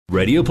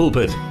Radio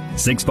Pulpit,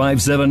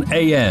 657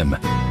 AM.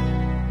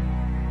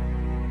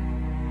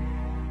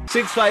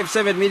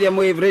 657 medium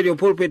wave Radio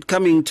Pulpit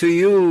coming to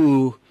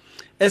you.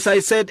 As I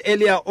said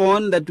earlier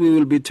on, that we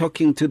will be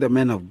talking to the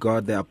man of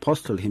God, the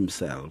apostle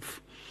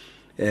himself.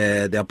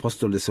 The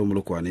apostle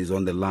Lesomolokwane is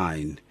on the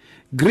line.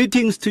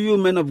 Greetings to you,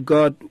 man of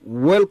God.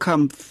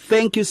 Welcome.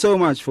 Thank you so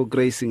much for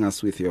gracing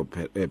us with your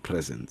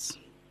presence.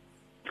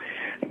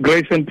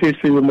 Grace and peace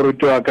to you,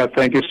 Murutuaka.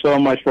 Thank you so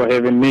much for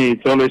having me.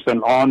 It's always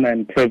an honor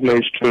and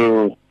privilege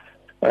to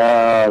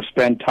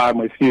spend time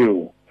with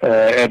you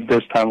at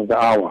this time of the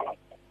hour.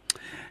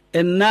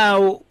 And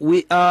now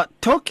we are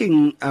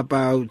talking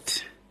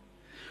about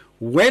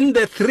when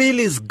the thrill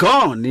is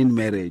gone in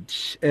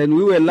marriage. And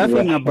we were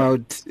laughing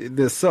about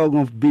the song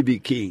of B.B.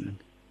 King.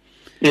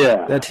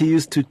 Yeah. That he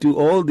used to do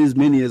all these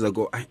many years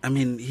ago. I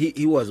mean,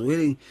 he was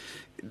wearing...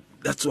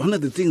 That's one of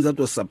the things that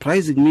was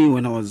surprising me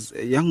when I was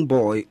a young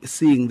boy,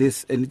 seeing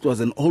this. And it was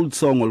an old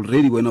song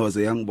already when I was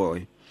a young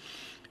boy.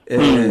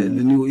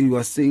 And he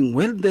was saying,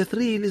 well, the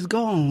thrill is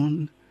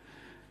gone.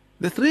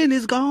 The thrill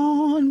is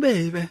gone,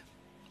 baby.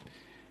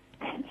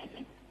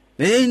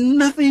 There ain't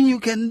nothing you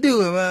can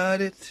do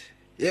about it.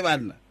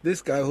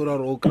 This guy, he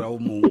was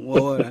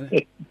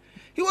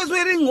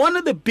wearing one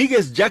of the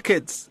biggest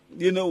jackets,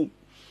 you know.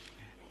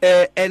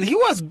 And he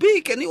was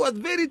big and he was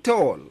very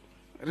tall.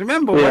 I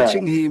remember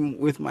watching him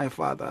with my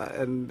father,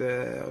 and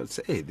I would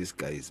say, hey, this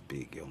guy is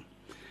big, yo.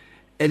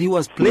 And he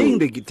was playing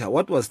the guitar.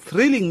 What was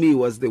thrilling me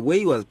was the way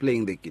he was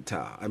playing the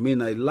guitar. I mean,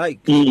 I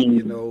liked,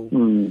 you know,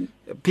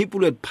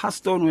 people had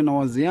passed on when I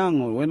was young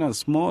or when I was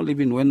small,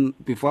 even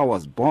before I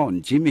was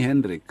born, Jimi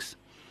Hendrix.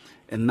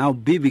 And now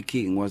B.B.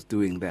 King was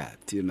doing that,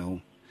 you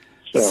know.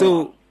 Sure.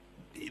 So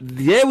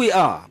there we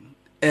are.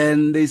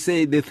 And they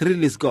say the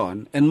thrill is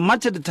gone. And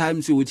much of the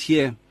times you would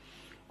hear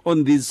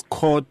on this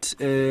court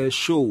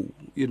show,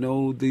 you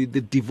know, the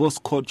divorce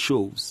court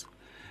shows.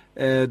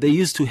 They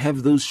used to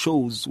have those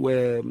shows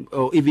where,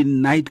 or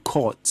even night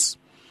courts.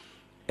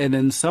 And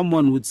then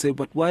someone would say,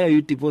 but why are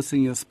you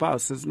divorcing your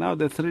spouse? Says, now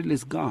the thrill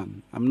is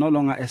gone. I'm no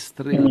longer as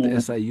thrilled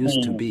as I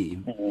used to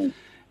be.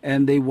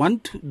 And they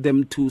want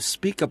them to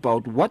speak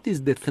about what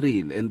is the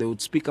thrill. And they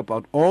would speak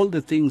about all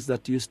the things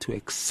that used to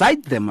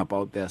excite them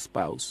about their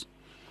spouse.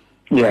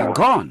 They are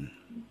gone.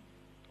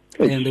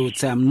 And they would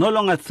say, I'm no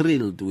longer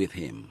thrilled with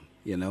him,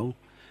 you know.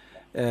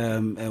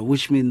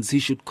 Which means he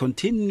should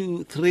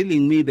continue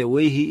thrilling me the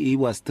way he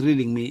was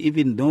thrilling me,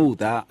 even though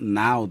that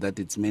now that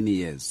it's many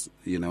years,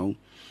 you know,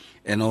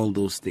 and all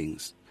those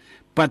things.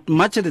 But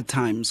much of the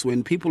times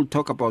when people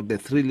talk about the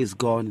thrill is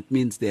gone, it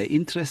means their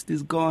interest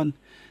is gone.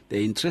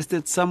 They're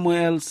interested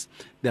somewhere else.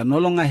 They're no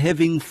longer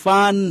having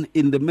fun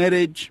in the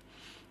marriage.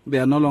 They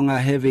are no longer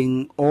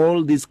having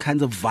all these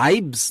kinds of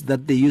vibes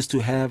that they used to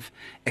have,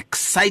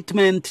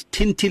 excitement,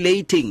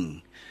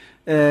 tintillating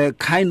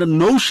kind of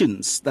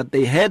notions that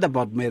they had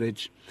about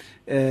marriage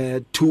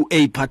to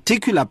a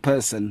particular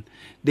person.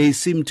 They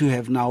seem to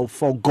have now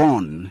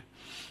forgone,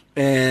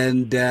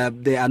 and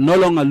they are no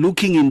longer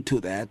looking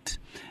into that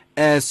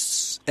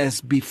as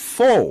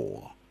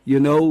before, you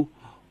know,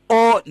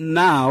 or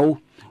now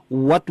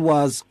what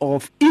was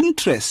of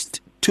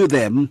interest to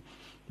them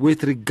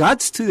with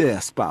regards to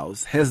their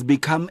spouse has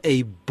become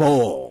a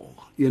bore,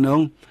 you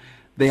know.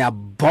 They are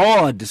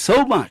bored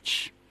so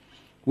much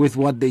with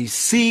what they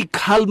see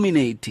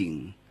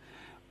culminating.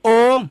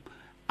 Or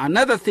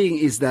another thing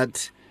is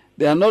that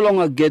they are no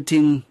longer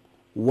getting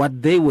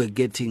what they were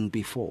getting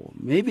before.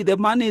 Maybe the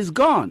money is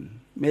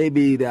gone.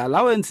 Maybe the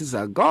allowances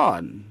are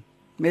gone.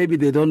 Maybe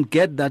they don't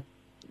get that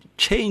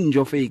change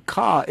of a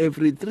car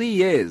every 3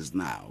 years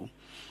now,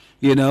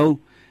 you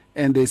know.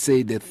 And they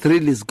say the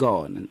thrill is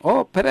gone.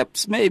 Or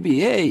perhaps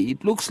maybe, hey,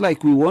 it looks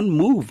like we won't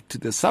move to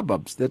the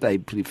suburbs that I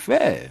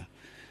prefer.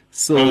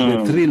 So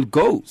the thrill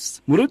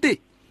goes. Muruti?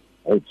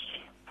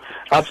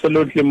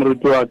 Absolutely,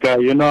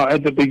 Murutuaka. You know,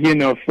 at the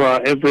beginning of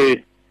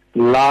every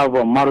love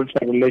or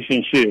marital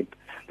relationship,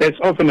 there's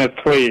often a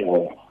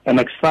thrill, an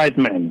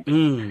excitement,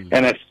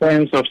 and a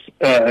sense of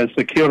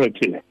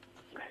security.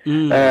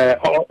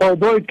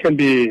 Although it can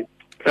be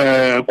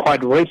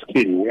quite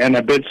risky and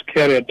a bit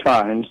scary at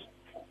times,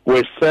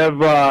 we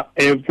sever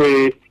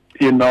every,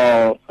 you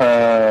know,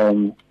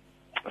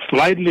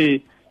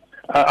 slightly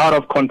out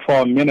of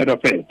control minute of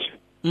it.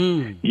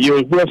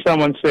 You hear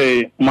someone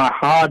say, my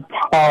heart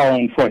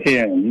pounds for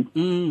him.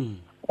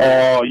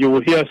 Or you will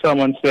hear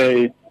someone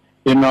say,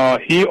 you know,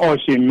 he or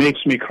she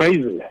makes me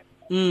crazy.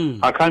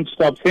 I can't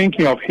stop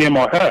thinking of him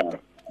or her.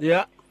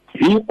 Yeah.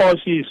 He or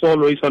she is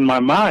always on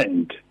my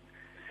mind.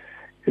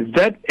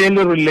 That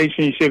early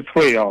relationship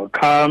thrill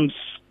comes,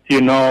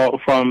 you know,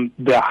 from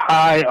the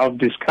high of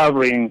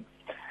discovering,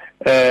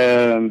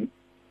 you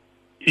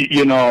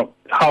know,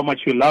 how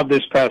much you love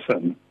this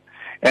person.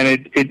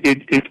 And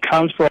it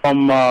comes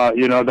from,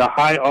 you know, the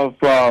high of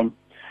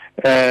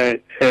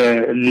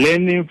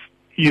learning,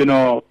 you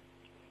know,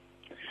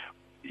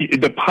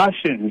 the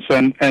passions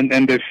and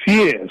the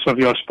fears of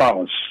your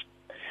spouse.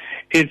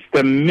 It's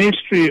the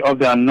mystery of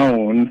the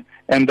unknown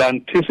and the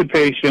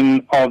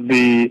anticipation of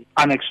the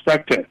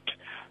unexpected,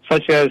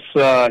 such as,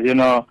 you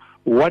know,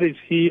 What is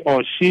he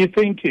or she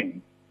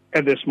thinking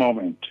at this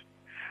moment?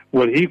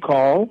 Will he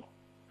call?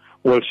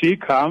 Will she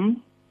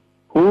come?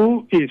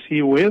 Who is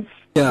he with?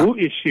 Yeah. Who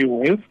is she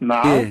with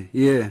now?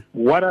 Yeah.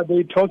 What are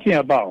they talking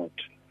about?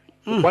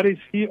 What is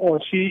he or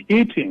she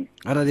eating?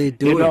 What are they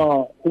doing? You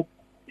know,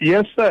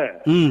 yes,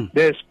 sir.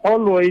 There's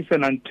always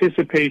an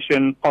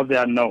anticipation of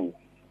the unknown.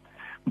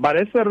 But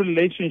as a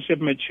relationship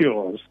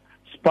matures,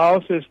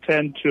 spouses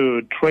tend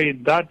to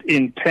trade that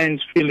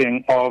intense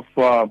feeling of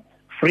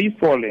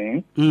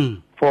free-falling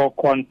for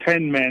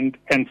contentment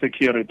and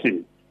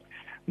security.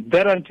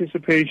 That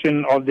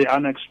anticipation of the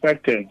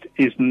unexpected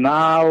is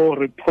now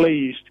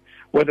replaced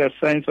with a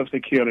sense of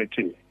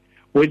security,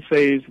 which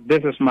says,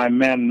 this is my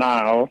man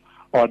now,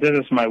 or this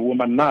is my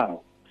woman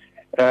now.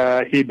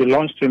 He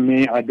belongs to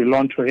me, I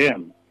belong to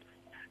him.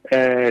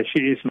 She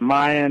is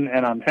mine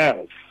and I'm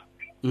hers.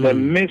 The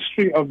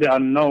mystery of the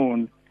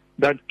unknown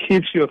that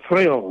keeps you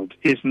thrilled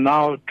is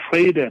now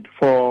traded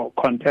for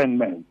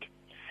contentment.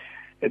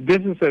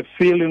 This is a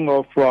feeling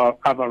of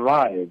I've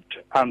arrived,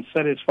 I'm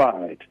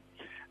satisfied.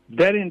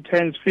 That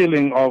intense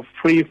feeling of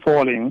free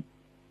falling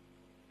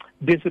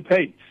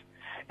dissipates,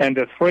 and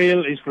the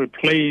thrill is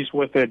replaced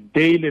with a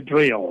daily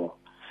drill.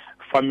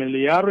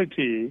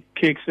 Familiarity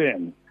kicks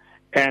in,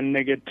 and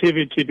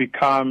negativity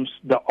becomes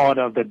the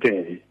order of the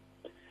day.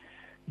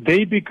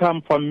 They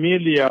become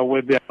familiar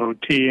with their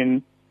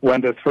routine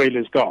when the thrill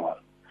is gone.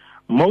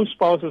 Most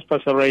spouses,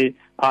 Pastor Ray,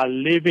 are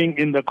living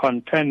in the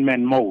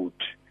contentment mode.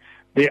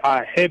 They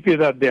are happy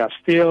that they are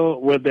still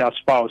with their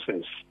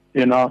spouses,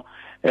 you know.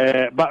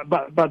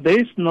 But there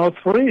is no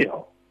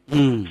thrill.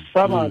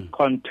 Some are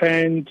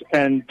content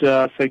and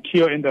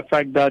secure in the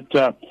fact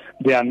that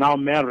they are now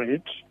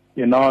married.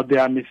 You know, they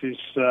are Mrs.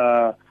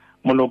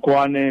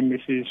 Molokwane,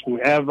 Mrs.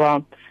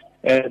 whoever.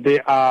 They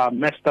are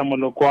Mr.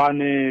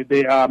 Molokwane,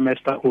 they are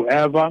Mr.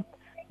 whoever.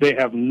 They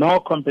have no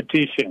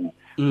competition.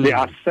 They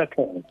are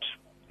settled.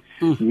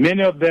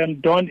 Many of them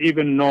don't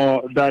even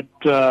know that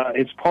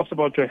it's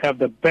possible to have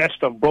the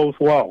best of both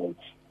worlds.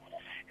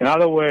 In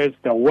other words,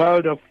 the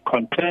world of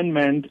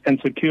contentment and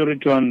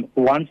security on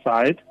one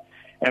side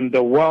and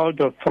the world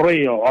of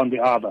thrill on the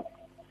other.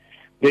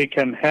 They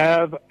can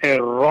have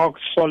a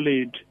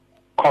rock-solid,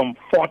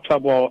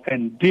 comfortable,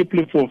 and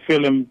deeply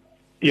fulfilling,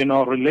 you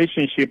know,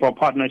 relationship or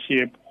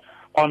partnership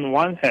on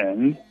one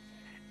hand,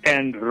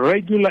 and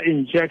regular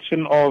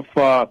injection of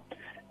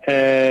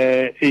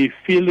a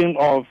feeling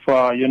of,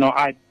 you know,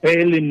 I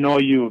barely know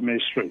you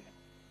mystery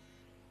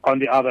on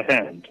the other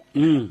hand.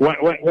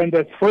 When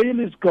the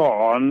thrill is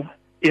gone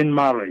in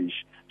marriage,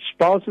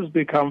 spouses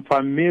become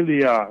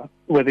familiar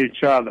with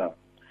each other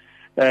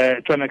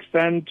to an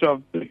extent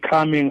of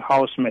becoming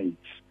housemates.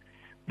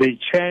 They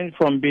change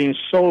from being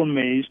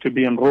soulmates to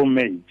being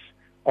roommates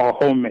or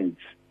homemates.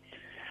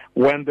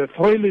 When the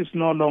thrill is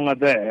no longer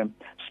there,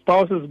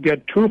 spouses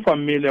get too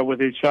familiar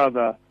with each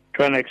other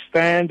to an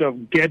extent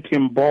of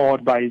getting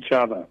bored by each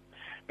other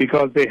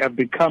because they have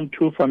become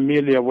too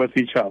familiar with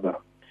each other.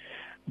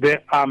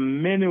 There are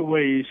many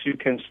ways you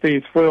can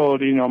stay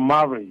thrilled in your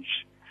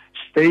marriage,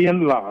 stay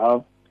in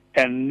love,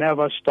 and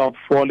never stop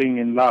falling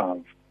in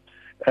love.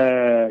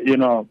 You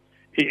know,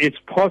 it's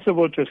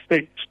possible to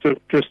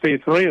stay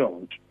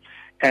thrilled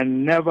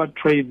and never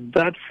trade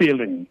that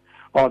feeling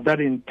or that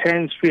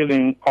intense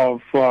feeling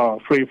of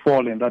free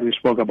falling that we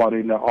spoke about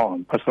earlier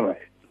on. Pastor Ray.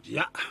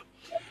 Yeah.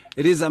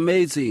 It is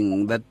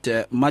amazing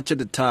that much of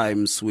the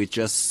times we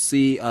just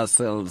see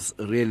ourselves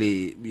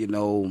really, you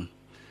know,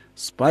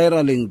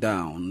 spiraling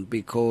down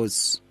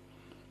because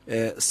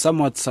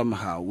somewhat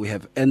somehow we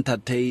have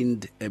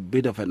entertained a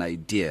bit of an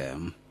idea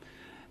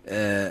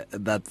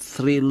that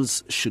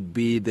thrills should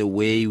be the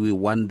way we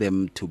want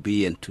them to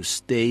be and to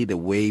stay the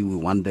way we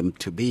want them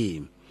to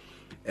be.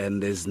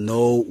 And there's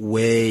no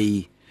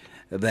way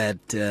that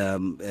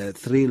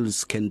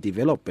thrills can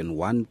develop and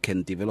one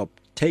can develop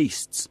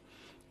tastes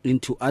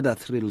into other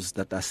thrills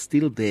that are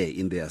still there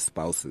in their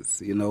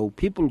spouses. You know,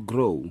 people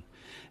grow.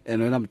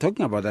 And when I'm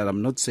talking about that,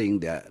 I'm not saying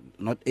they're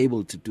not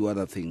able to do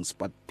other things,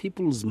 but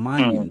people's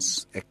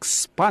minds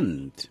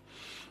expand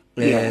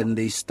and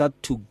they start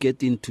to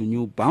get into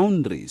new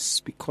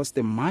boundaries because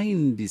the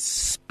mind is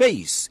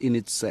space in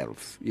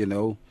itself, you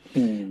know.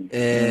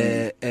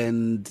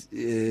 And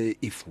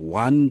if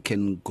one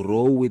can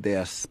grow with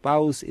their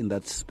spouse in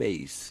that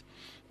space,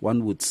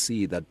 one would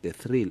see that the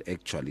thrill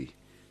actually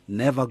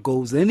never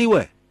goes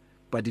anywhere,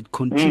 but it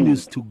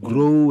continues to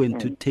grow and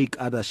to take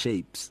other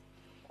shapes.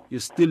 You're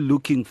still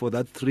looking for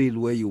that thrill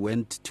where you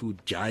went to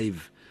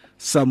jive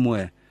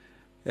somewhere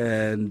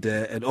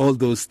and all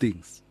those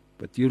things.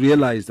 But you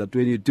realize that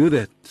when you do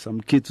that,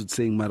 some kids would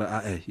say,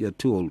 Mara, you're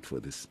too old for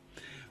this.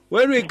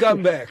 When we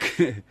come back,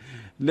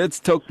 let's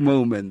talk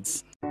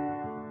moments.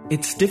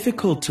 It's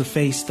difficult to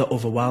face the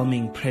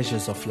overwhelming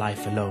pressures of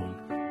life alone.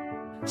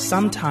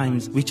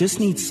 Sometimes we just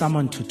need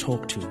someone to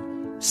talk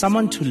to,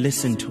 someone to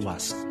listen to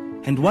us.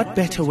 And what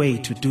better way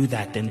to do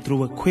that than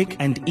through a quick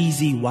and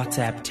easy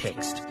WhatsApp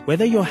text?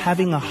 Whether you're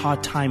having a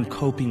hard time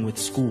coping with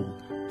school,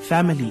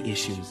 family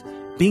issues,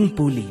 being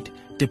bullied,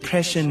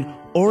 depression,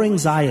 or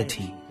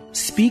anxiety,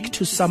 Speak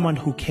to someone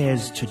who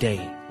cares today.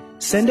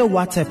 Send a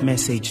WhatsApp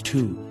message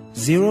to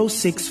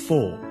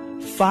 064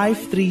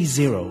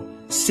 530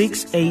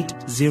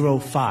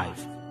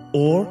 6805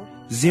 or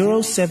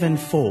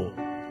 074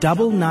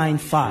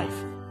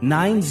 995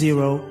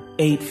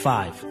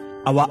 9085.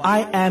 Our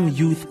I Am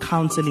Youth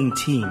Counseling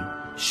team,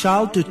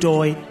 Charles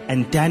Dudoy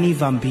and Danny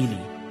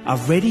Vambili, are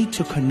ready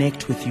to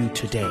connect with you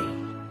today.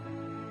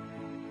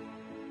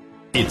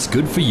 It's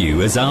good for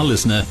you as our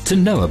listener to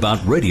know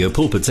about Radio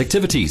Pulpit's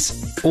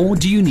activities. Or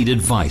do you need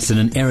advice in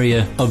an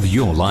area of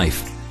your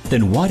life?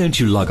 Then why don't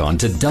you log on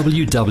to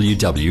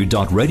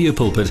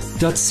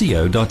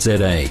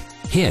www.radiopulpit.co.za.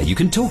 Here you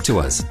can talk to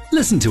us,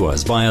 listen to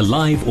us via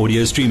live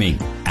audio streaming,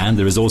 and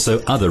there is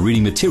also other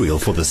reading material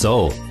for the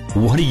soul.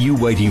 What are you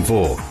waiting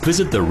for?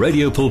 Visit the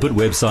Radio Pulpit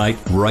website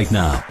right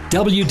now,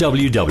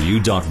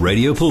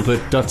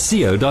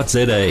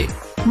 www.radiopulpit.co.za.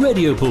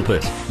 Radio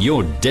Pulpit,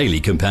 your daily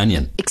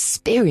companion.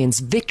 Experience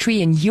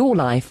victory in your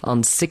life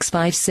on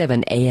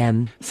 657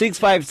 AM.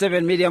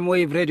 657 Medium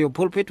Wave Radio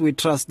Pulpit. We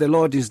trust the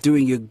Lord is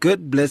doing you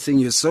good, blessing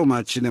you so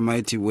much in a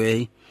mighty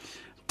way.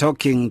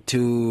 Talking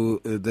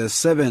to the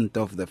servant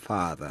of the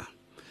Father,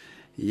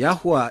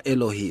 Yahweh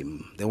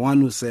Elohim, the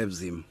one who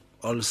serves him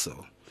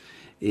also,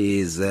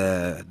 is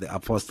the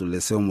Apostle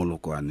Leseo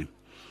Molokwani.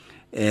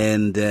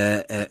 And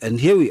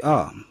here we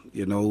are,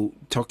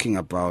 talking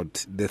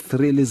about the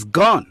thrill is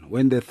gone.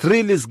 When the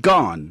thrill is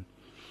gone,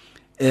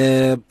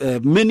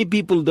 many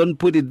people don't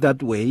put it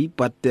that way,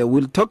 but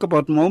we'll talk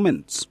about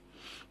moments.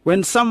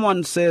 When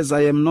someone says,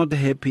 I am not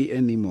happy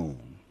anymore,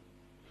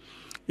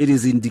 it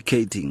is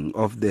indicating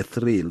of the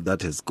thrill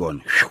that has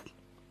gone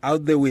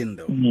out the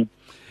window. Mm-hmm.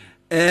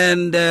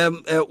 And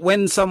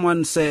when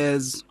someone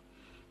says,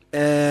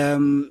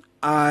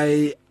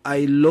 I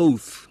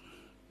loathe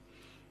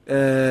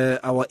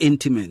our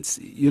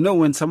intimacy.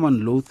 When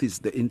someone loathes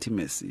the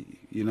intimacy,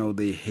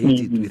 they hate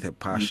it with a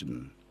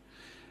passion.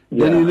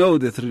 Yeah. Then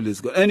the thrill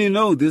is gone.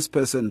 And this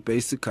person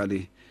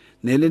basically,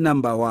 nearly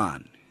number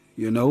one,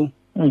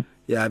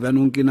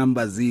 Vanunki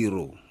number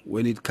 0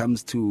 when it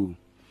comes to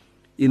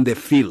in the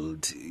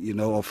field,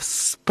 of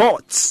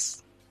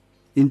sports,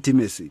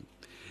 intimacy.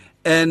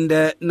 And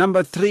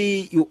number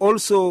 3, you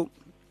also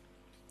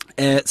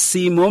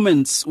see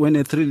moments when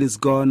a thrill is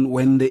gone,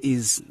 when there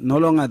is no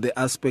longer the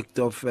aspect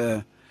of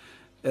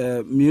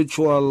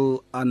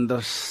mutual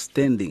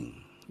understanding.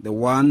 The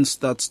one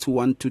starts to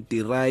want to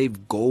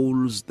derive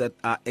goals that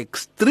are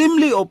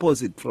extremely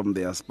opposite from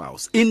their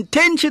spouse,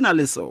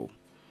 intentionally so,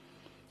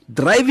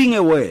 driving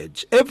a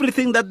wedge.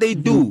 Everything that they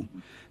do,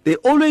 they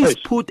always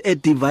put a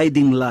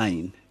dividing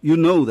line.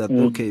 That,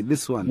 okay,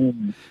 this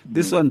one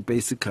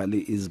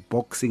basically is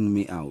boxing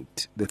me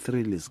out. The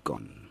thrill is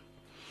gone.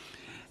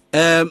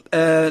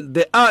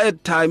 There are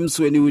at times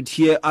when you would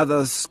hear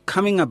others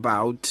coming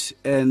about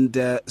and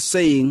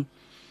saying,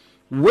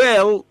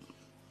 well,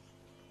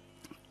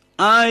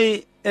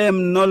 I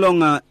am no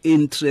longer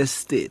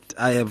interested.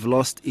 I have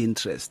lost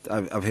interest.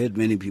 I've heard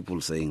many people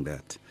saying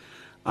that.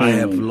 I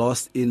have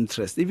lost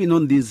interest. Even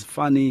on these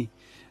funny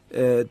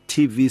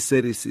TV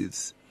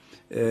series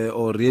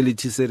or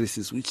reality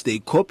series, which they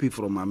copy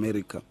from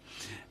America.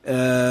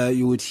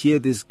 You would hear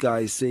this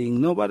guy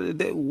saying, no, but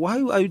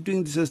why are you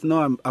doing this? Says,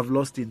 no, I've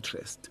lost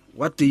interest.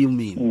 What do you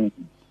mean?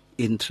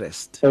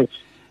 Interest. Yes.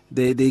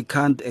 They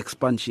can't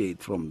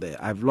expatiate from there.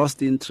 I've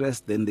lost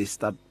interest. Then they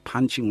start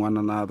punching one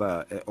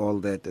another, all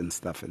that and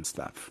stuff.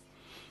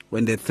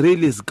 When the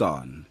thrill is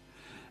gone,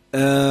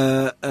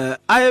 I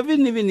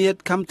haven't even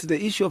yet come to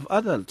the issue of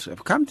adultery.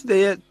 I've come to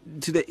the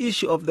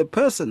issue of the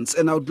persons,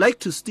 and I would like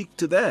to stick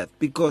to that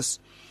because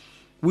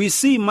we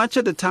see much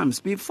of the times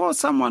before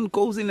someone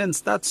goes in and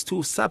starts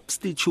to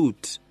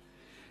substitute,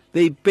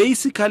 they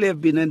basically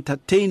have been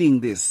entertaining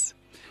this.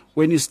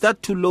 When you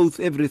start to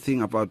loathe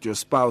everything about your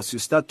spouse, you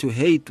start to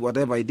hate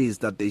whatever it is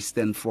that they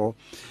stand for,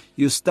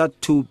 you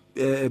start to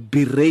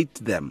berate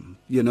them,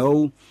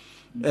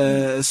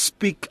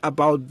 speak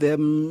about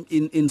them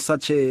in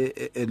such a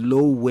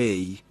low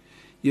way,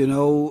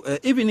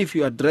 even if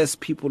you address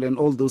people and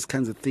all those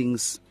kinds of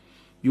things,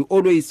 you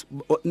always,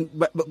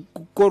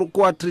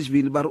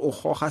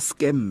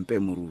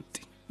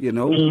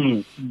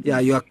 yeah,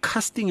 you are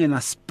casting an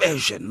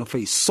aspersion of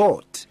a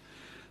sort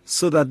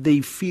so that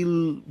they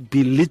feel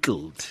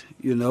belittled,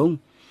 You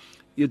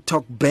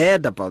talk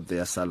bad about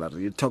their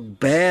salary, you talk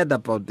bad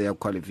about their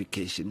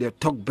qualification, you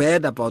talk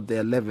bad about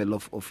their level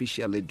of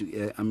official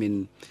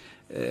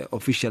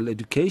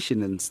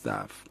education and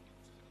stuff,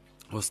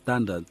 or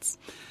standards.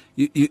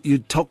 You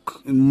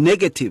talk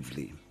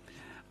negatively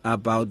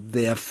about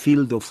their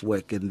field of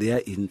work and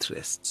their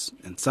interests.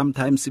 And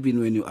sometimes even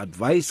when you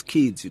advise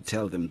kids, you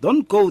tell them,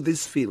 don't go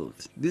this field.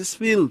 This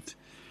field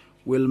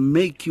will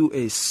make you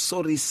a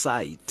sorry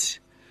sight.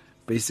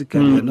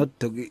 Basically,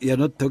 you're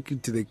not talking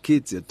to the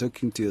kids, you're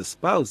talking to your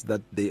spouse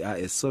that they are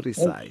a sorry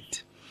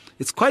sight.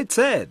 It's quite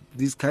sad,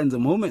 these kinds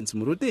of moments,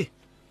 Muruti.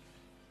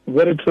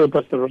 Very true,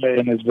 Pastor Ray,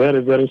 and it's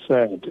very, very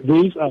sad.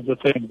 These are the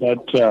things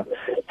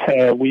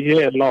that we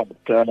hear a lot.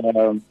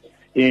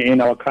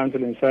 In our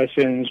counseling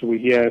sessions, we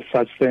hear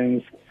such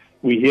things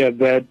We hear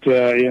that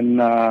in,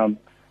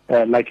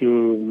 like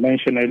you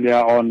mentioned earlier,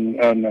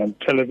 on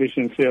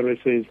television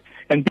series.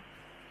 And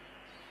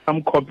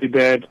some copy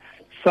that,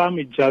 some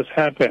it just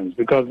happens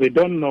because they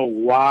don't know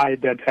why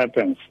that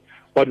happens.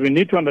 What we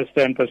need to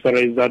understand, Pastor,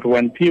 is that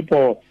when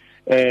people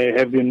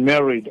have been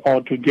married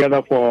or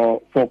together for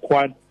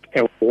quite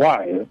a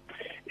while,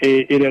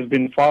 it has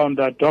been found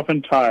that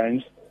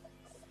oftentimes,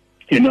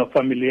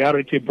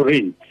 familiarity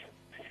breeds.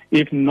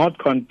 If not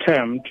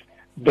contempt,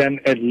 then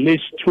at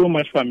least too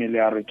much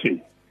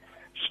familiarity.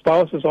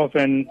 Spouses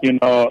often,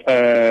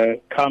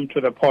 come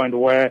to the point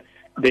where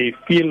they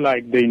feel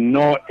like they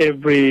know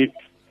every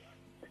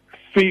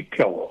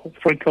freckle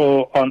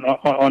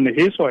on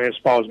his or her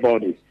spouse's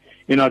body.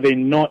 They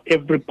know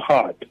every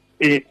part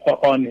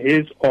on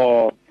his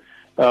or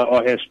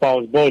her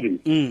spouse's body.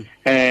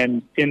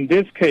 And in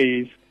this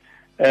case,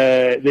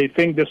 they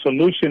think the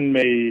solution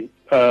may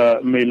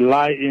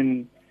lie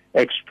in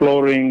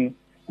exploring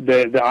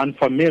the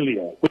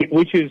unfamiliar,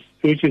 which is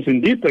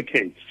indeed the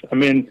case. I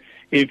mean,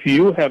 if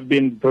you have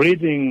been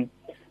breeding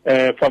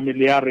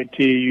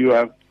familiarity, you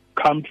have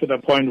come to the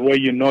point where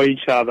you know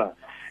each other.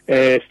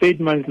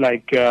 Statements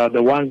like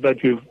the ones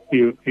that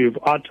you've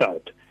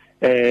uttered,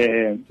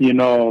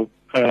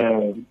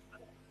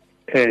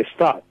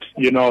 start.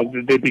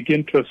 They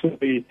begin to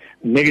say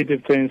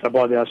negative things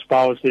about their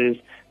spouses.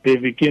 They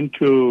begin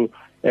to,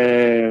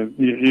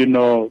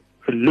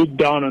 look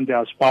down on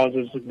their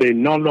spouses. They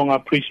no longer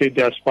appreciate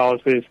their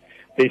spouses.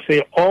 They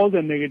say all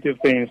the negative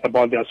things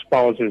about their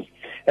spouses.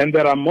 And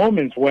there are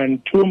moments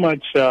when too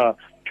much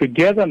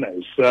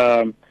togetherness,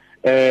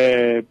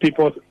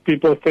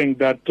 people think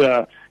that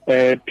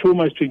too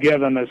much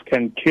togetherness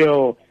can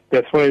kill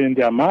the thread in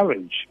their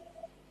marriage.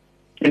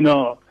 And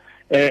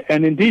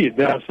indeed,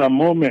 there are some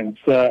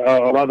moments,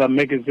 or rather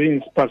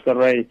magazines, Pastor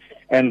Ray,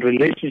 and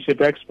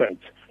relationship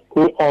experts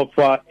who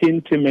offer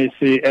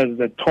intimacy as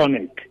the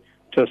tonic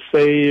to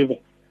save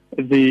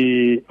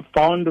the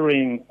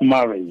foundering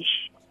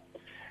marriage.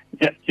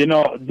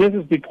 This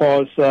is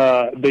because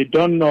they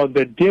don't know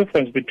the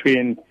difference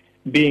between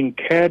being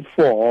cared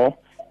for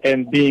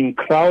and being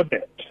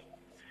crowded.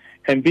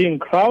 And being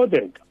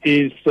crowded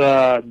is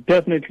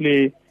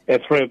definitely a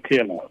thrill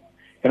killer.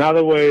 In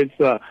other words,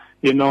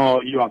 you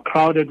are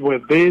crowded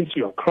with this,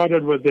 you are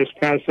crowded with this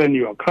person,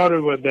 you are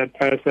crowded with that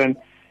person.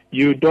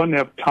 You don't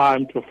have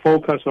time to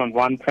focus on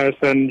one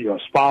person, your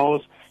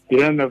spouse. You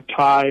don't have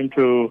time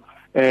to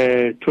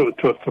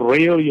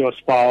thrill your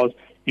spouse.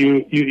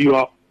 You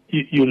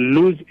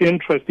lose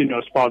interest in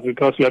your spouse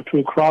because you are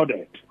too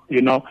crowded.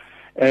 So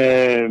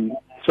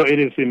it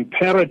is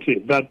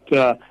imperative that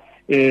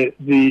you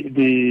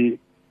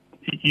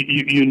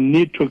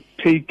need to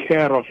take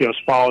care of your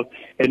spouse,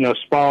 and your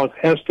spouse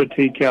has to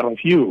take care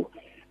of you.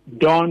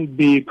 Don't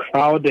be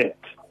crowded,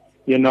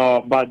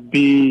 but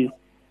be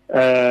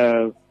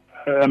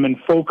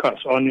focus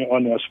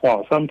on your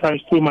spouse.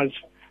 Sometimes too much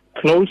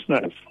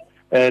closeness,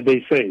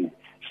 they say,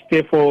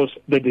 stifles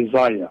the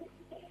desire.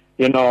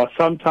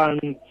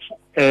 Sometimes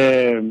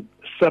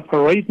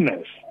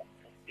separateness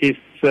is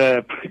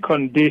a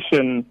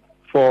precondition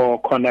for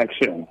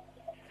connection.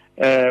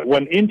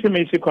 When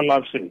intimacy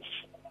collapses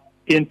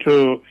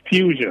into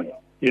fusion,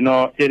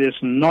 it is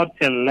not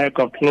a lack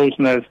of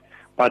closeness,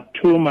 but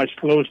too much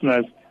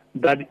closeness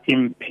that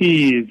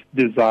impedes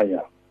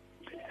desire.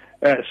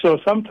 So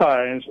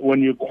sometimes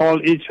when you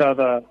call each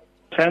other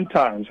 10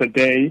 times a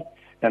day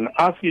and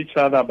ask each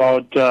other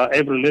about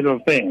every little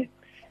thing,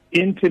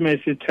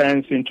 intimacy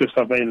turns into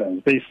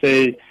surveillance. They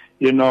say,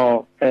 he's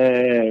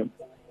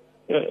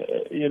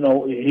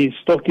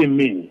stalking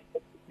me,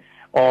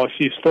 or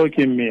she's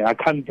stalking me. I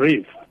can't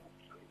breathe.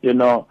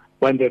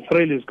 When the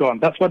thrill is gone,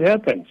 that's what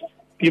happens.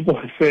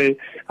 People say,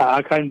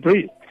 I can't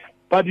breathe.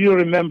 But you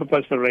remember,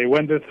 Pastor Ray,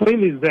 when the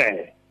thrill is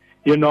there,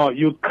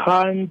 you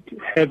can't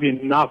have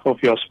enough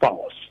of your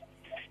spouse.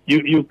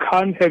 You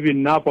can't have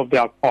enough of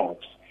their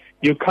calls.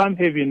 You can't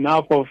have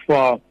enough of,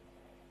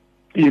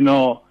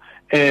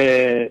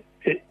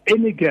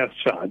 any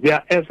gesture,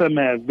 their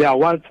SMS, their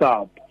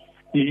WhatsApp.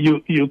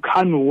 You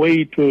can't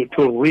wait to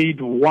read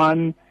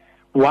one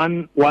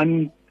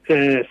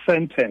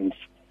sentence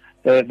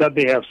that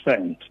they have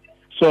sent.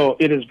 So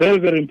it is very,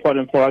 very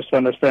important for us to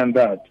understand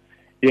that,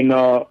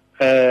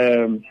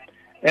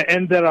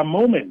 and there are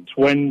moments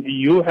when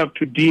you have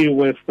to deal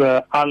with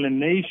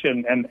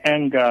alienation and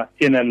anger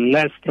in a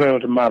less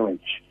thrilled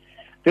marriage.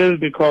 This is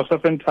because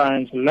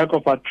oftentimes lack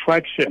of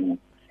attraction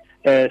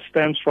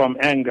stems from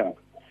anger.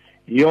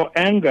 Your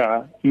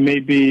anger may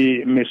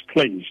be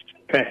misplaced,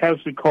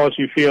 perhaps because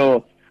you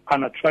feel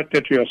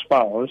unattracted to your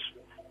spouse.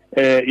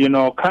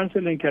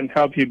 Counseling can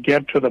help you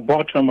get to the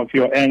bottom of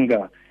your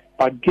anger.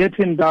 But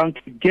getting down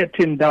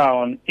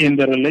in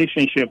the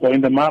relationship or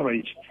in the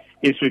marriage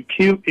is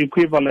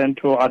equivalent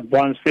to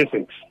advanced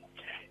physics.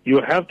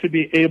 You have to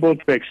be able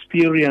to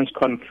experience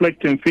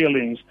conflicting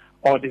feelings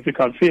or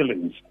difficult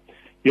feelings.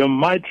 You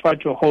might try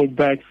to hold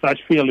back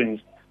such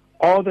feelings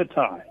all the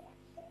time,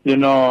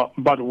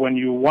 but when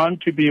you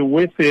want to be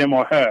with him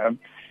or her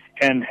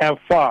and have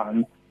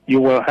fun, you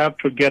will have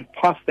to get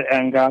past the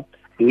anger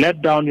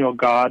let down your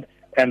guard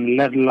and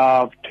let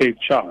love take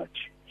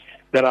charge.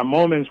 There are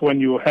moments when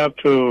you have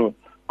to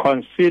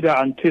consider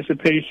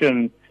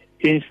anticipation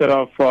instead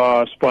of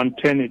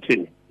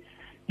spontaneity.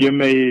 You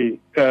may,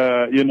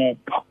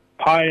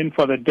 pine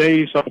for the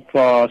days of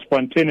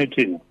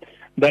spontaneity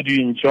that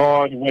you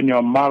enjoyed when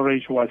your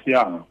marriage was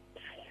young.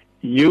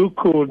 You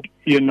could,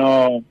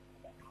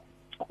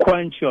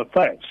 quench your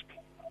thirst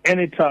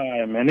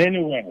anytime and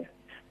anywhere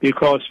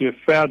because you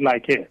felt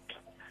like it.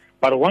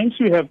 But once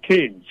you have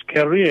kids,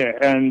 career,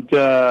 and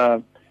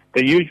the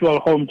usual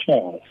home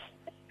chores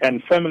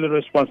and family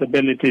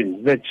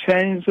responsibilities, the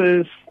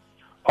chances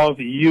of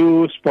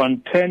you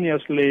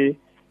spontaneously,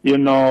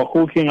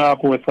 hooking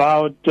up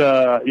without,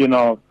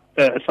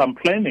 some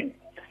planning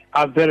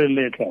are very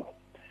little.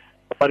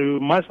 But you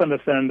must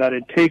understand that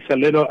it takes a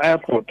little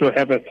effort to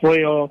have a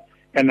thrill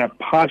and a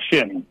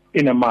passion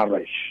in a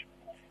marriage.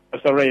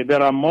 So, Ray,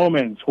 there are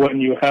moments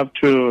when you have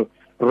to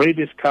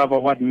rediscover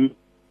what...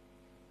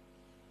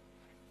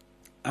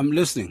 I'm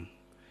listening.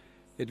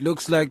 It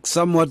looks like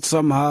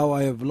somehow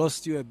I have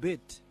lost you a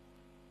bit.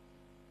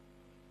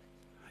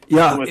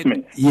 Yeah, with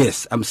me.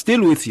 Yes, I'm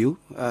still with you.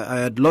 I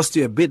had lost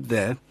you a bit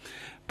there.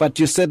 But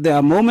you said there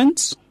are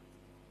moments?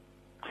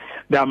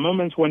 There are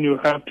moments when you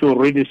have to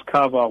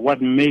rediscover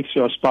what makes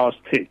your spouse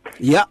tick.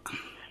 Yeah,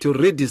 to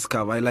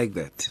rediscover. I like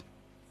that.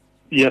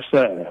 Yes,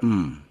 sir.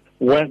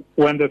 When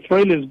the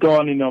thrill is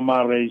gone in your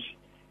marriage,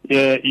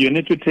 you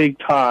need to take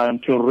time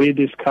to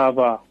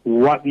rediscover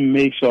what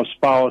makes your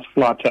spouse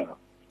flutter.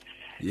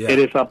 Yeah. It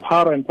is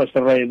apparent,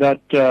 Pastor Ray, that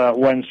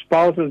when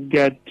spouses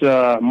get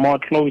more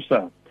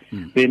closer,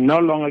 they no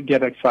longer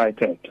get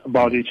excited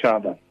about each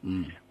other.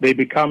 They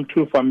become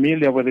too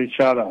familiar with each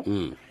other.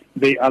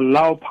 They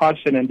allow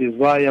passion and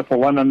desire for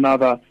one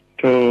another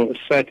to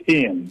set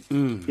in,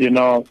 and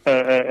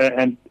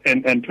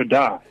to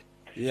die.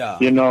 Yeah.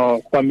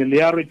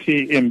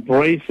 Familiarity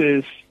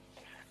embraces,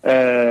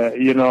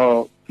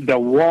 the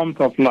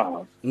warmth of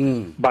love,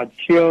 but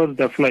kills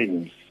the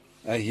flames.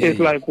 It's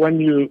like when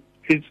you,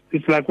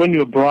 it's like when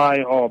you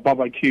braai or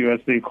barbecue, as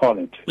they call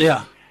it.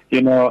 Yeah.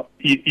 You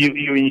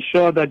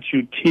ensure that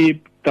you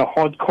keep the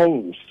hot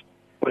coals,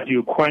 but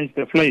you quench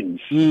the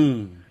flames.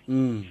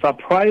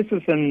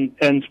 Surprises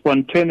and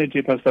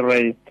spontaneity, Pastor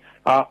Ray,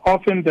 are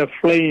often the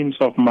flames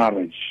of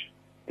marriage.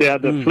 They are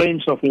the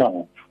flames of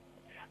love.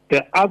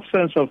 The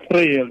absence of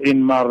thrill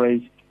in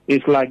marriage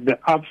is like the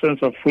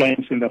absence of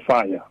flames in the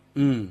fire.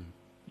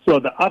 So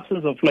the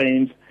absence of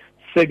flames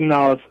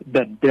signals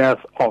the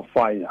death of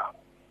fire.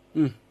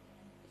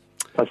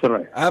 That's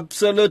right.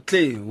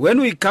 Absolutely. When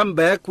we come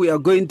back, we are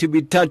going to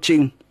be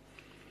touching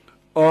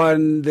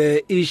on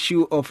the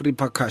issue of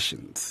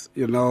repercussions.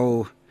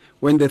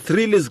 When the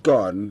thrill is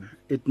gone,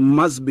 there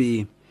must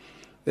be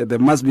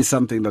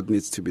something that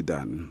needs to be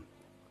done.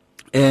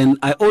 And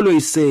I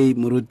always say,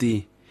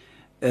 Muruti,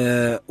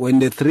 when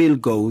the thrill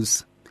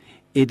goes,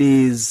 it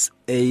is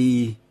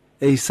a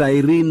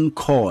siren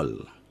call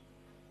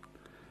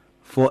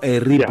for a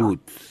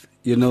reboot,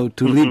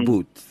 to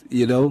reboot,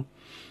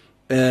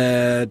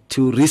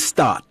 to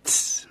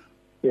restart.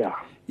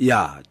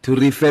 Yeah, to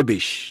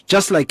refurbish,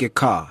 just like a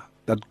car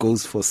that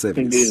goes for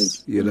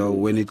service. Indeed.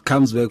 When it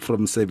comes back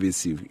from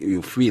service,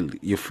 you feel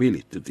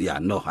it. Yeah,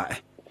 no high.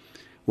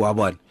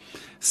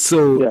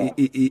 So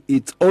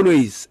it's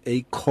always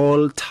a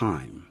call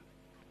time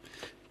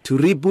to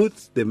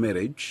reboot the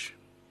marriage,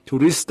 to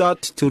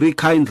restart, to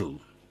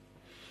rekindle,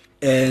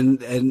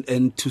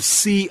 and to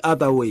see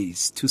other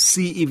ways, to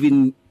see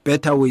even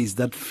better ways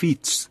that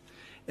fits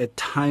a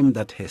time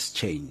that has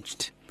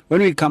changed.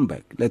 When we come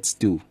back, let's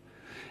do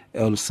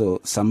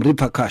also some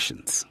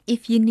repercussions.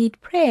 If you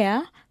need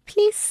prayer,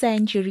 please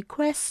send your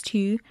request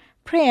to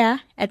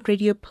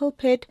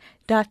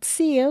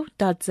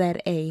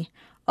prayer@radiopulpit.co.za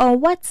or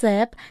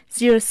WhatsApp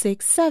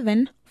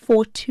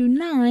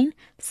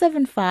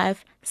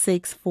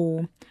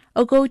 067-429-7564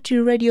 or go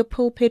to Radio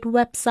Pulpit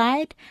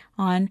website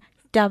on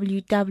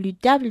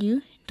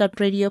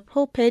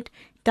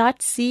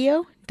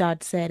www.radiopulpit.co.za.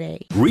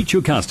 Reach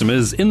your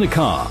customers in the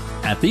car,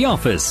 at the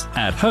office,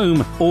 at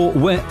home, or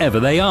wherever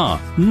they are,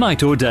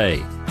 night or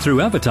day.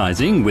 Through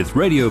advertising with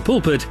Radio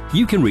Pulpit,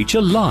 you can reach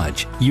a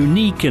large,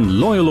 unique and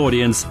loyal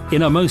audience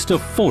in a most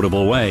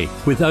affordable way.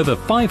 With over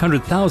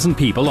 500,000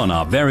 people on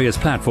our various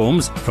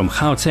platforms, from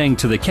Gauteng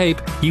to the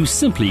Cape, you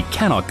simply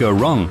cannot go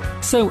wrong.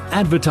 So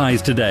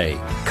advertise today.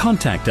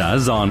 Contact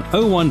us on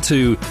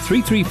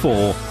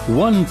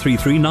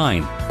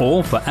 012-334-1339.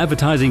 Or for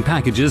advertising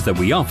packages that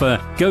we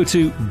offer, go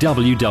to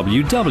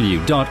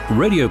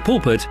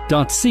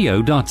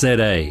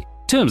www.radiopulpit.co.za.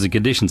 Terms and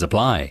conditions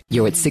apply.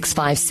 You're at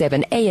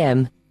 657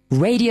 AM.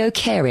 Radio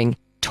Caring,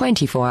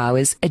 24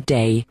 hours a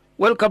day.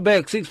 Welcome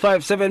back,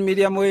 657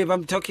 Medium Wave.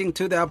 I'm talking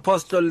to the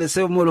Apostle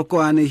Leseo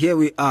Molokwane. Here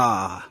we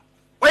are.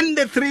 When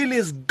the thrill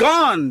is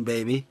gone,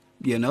 baby.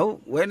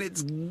 When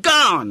it's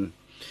gone.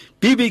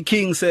 B.B.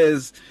 King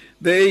says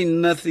there ain't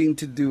nothing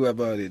to do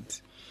about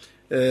it.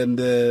 And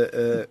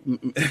Muruti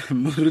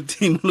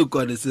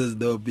Molokwane says,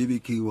 no, B.B.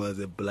 King was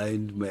a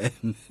blind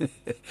man.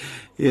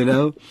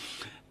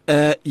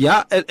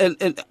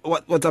 and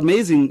what's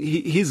amazing,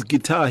 his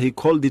guitar, he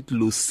called it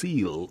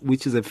Lucille,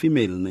 which is a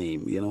female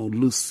name,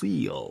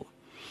 Lucille.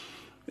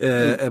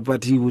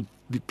 But he would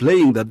be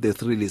playing that the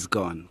thrill is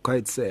gone.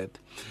 Quite sad.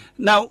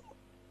 Now,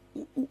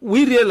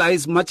 we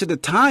realize much of the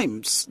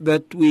times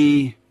that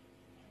we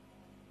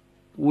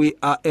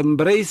are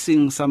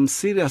embracing some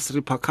serious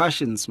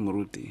repercussions,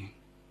 Muruti.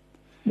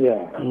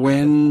 Yeah.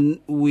 When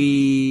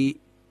we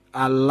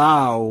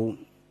allow,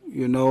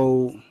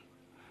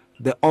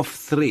 the off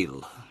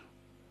thrill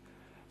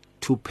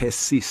to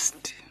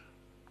persist,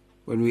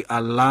 when we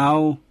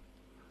allow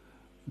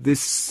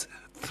this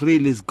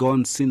thrill is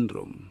gone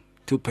syndrome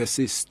to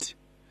persist,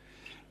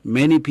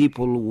 many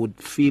people would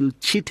feel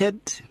cheated.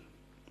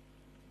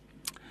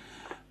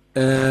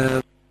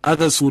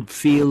 Others would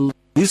feel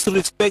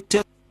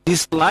disrespected,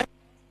 disliked.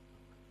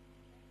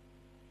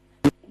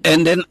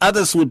 And then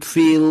others would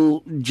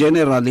feel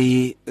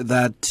generally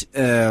that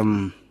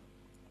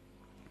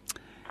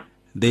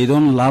they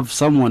don't love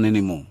someone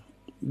anymore.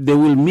 They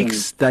will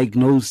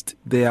misdiagnose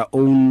their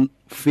own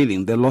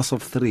feeling, the loss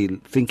of thrill,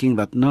 thinking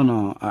that,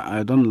 no,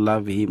 I don't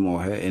love him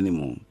or her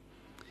anymore.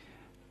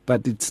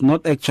 But it's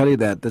not actually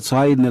that. That's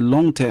why in the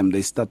long term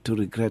they start to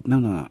regret,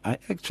 no, I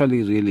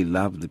actually really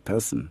love the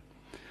person.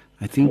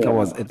 I think I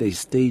was at a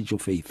stage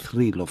of a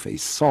thrill of a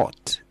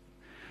sort,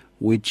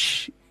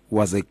 which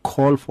was a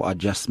call for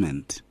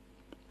adjustment.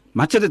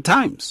 Much of the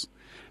times,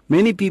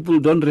 many people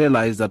don't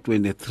realize that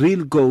when the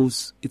thrill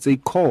goes, it's a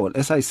call,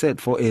 as I said,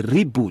 for a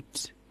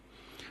reboot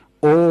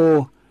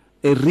or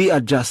a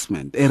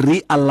readjustment, a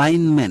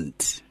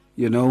realignment,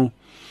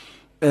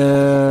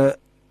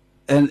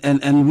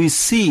 And we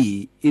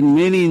see in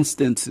many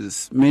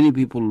instances, many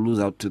people lose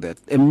out to that.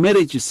 A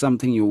marriage is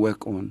something you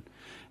work on.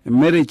 A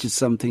marriage is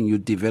something you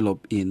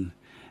develop in.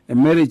 A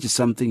marriage is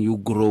something you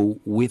grow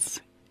with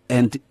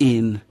and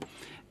in.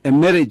 A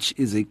marriage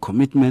is a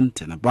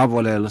commitment, and above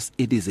all else,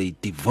 it is a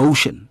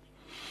devotion.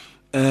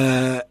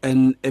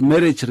 And a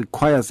marriage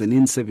requires an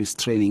in-service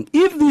training.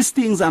 If these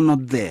things are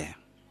not there,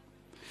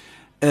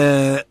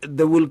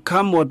 there will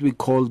come what we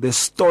call the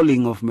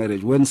stalling of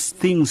marriage, when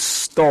things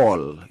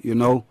stall,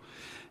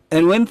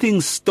 And when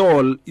things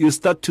stall, you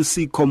start to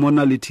see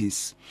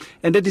commonalities.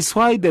 And that is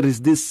why there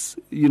is this,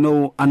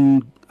 the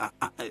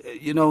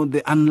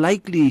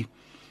unlikely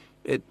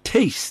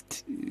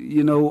taste,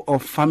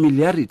 of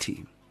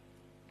familiarity.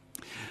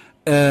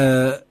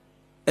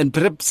 And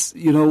perhaps,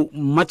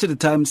 much of the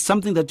time,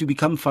 something that you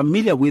become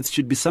familiar with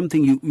should be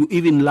something you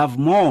even love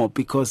more,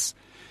 because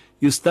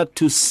you start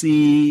to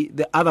see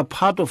the other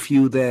part of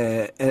you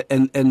there,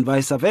 and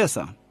vice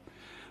versa.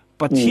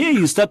 But here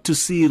you start to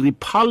see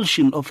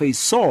repulsion of a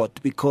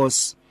sort,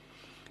 because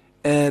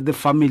the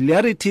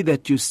familiarity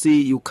that you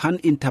see, you can't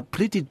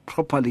interpret it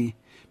properly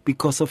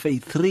because of a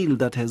thrill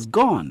that has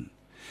gone.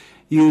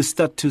 You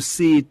start to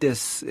see it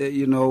as,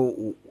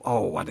 oh,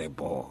 what a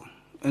bore.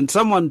 And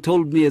someone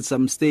told me at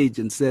some stage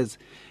and says,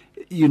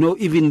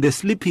 even the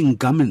sleeping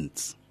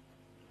garments,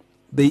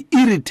 they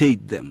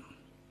irritate them.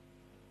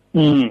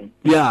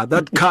 Yeah,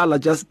 that color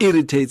just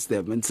irritates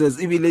them, and says,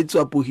 irritates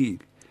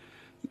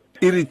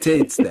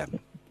them.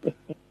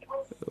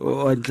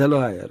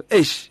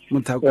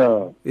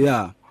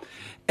 Yeah.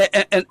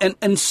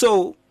 And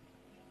so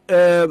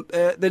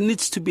there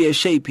needs to be a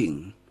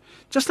shaping.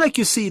 Just like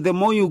you see, the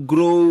more you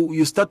grow,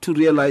 you start to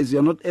realize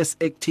you're not as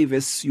active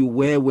as you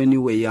were when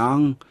you were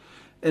young.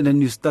 And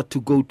then you start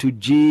to go to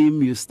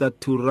gym, you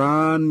start to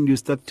run, you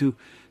start to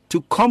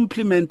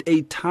complement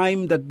a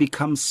time that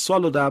becomes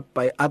swallowed up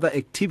by other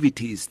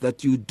activities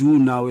that you do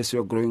now as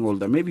you're growing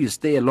older. Maybe you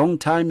stay a long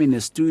time in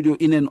a studio,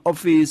 in an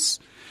office,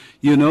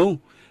 in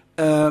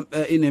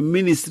a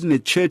ministry, in a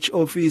church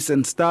office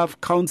and stuff,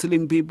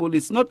 counseling people.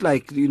 It's not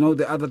like,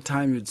 the other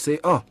time you'd say,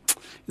 oh,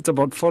 it's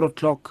about 4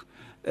 o'clock.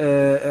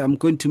 I'm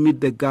going to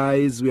meet the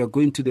guys. We are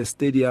going to the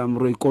stadium,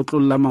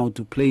 Roikotlo Lamau,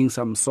 to playing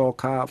some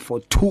soccer for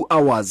 2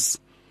 hours.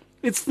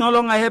 It's no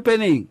longer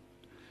happening.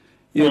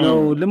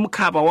 One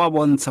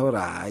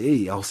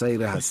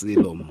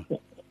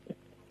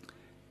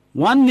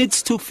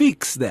needs to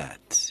fix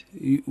that.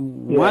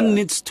 One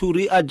needs to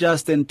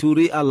readjust and to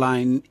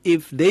realign.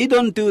 If they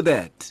don't do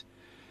that,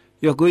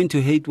 you're going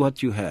to hate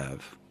what you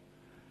have.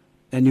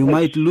 And you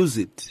might lose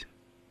it.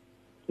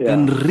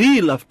 And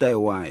reel after a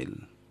while,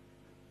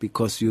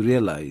 because you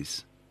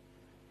realize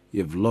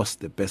you've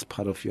lost the best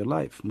part of your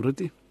life.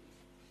 Mruti?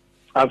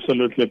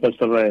 Absolutely,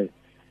 Pastor Ray.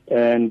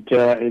 And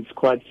it's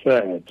quite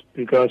sad,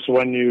 because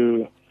when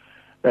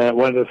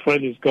the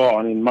thread is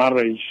gone in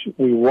marriage,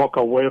 we walk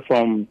away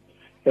from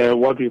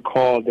what we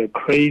call the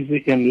crazy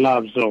in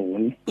love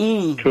zone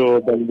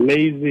to the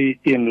lazy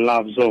in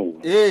love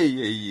zone.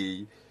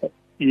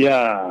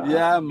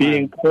 Yeah,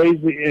 being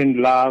crazy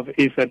in love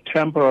is a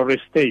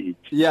temporary state.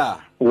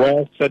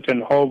 Where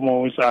certain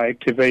hormones are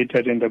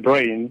activated in the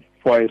brain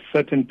for a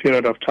certain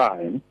period of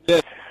time.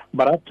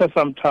 But after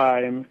some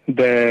time,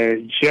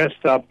 the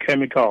jazzed up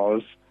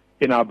chemicals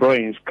in our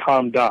brains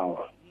calm down,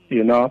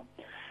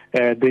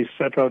 they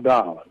settle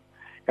down.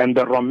 And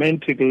the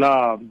romantic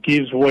love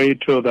gives way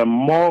to the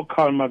more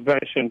calmer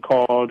version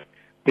called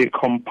the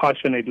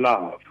compassionate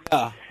love.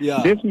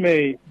 Yeah. This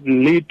may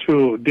lead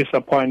to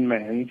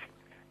disappointment,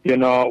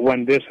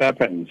 when this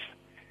happens,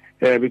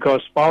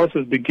 because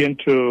spouses begin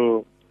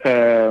to,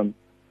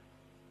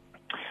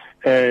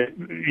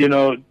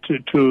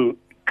 to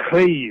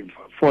crave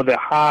for the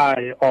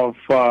high of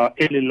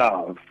early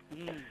love,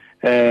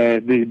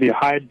 the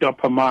high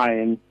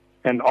dopamine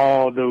and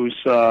all those,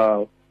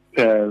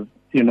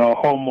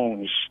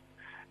 hormones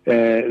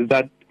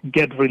that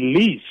get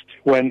released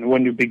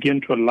when you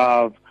begin to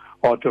love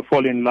or to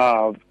fall in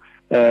love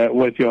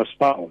with your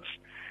spouse.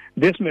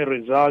 This may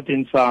result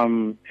in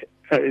some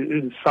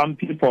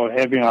people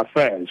having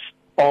affairs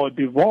or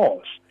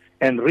divorce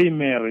and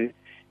remarry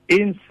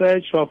in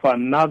search of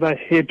another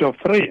hit of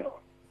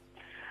thrill.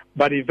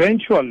 But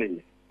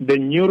eventually, the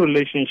new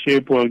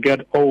relationship will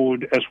get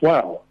old as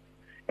well,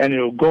 and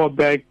it will go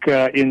back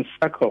in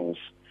circles.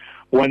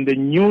 When the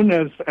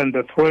newness and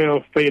the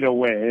thrill fade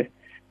away,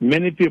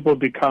 many people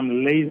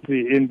become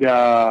lazy in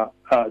their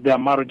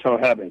marital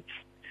habits.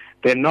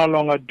 They no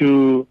longer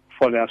do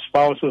for their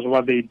spouses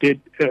what they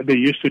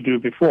used to do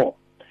before.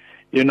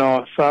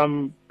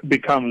 Some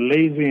become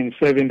lazy in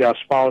serving their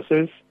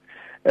spouses.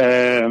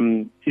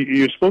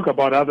 You spoke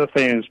about other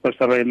things,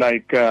 Pastor Ray,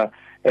 like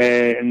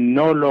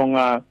no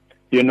longer,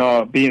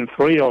 being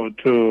thrilled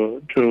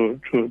to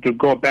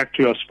go back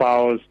to your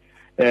spouse,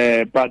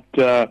 but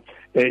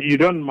you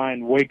don't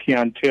mind waking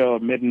until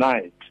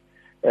midnight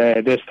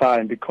this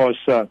time because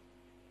the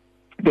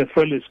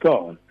thrill is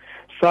gone.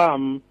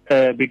 Some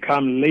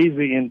become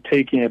lazy in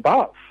taking a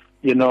bath,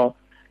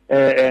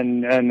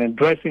 and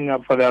dressing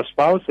up for their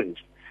spouses.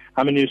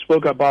 I mean, you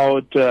spoke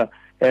about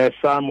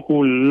some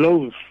who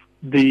loathe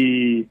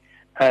the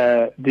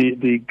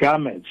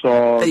garments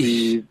or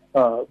the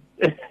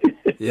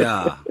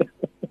yeah.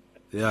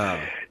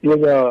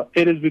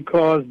 It is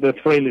because the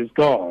thrill is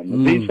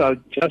gone. These are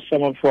just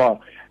some of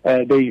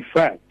the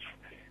effects.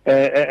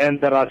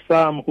 And there are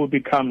some who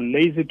become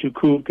lazy to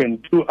cook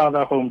and do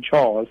other home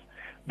chores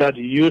that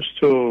used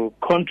to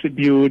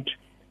contribute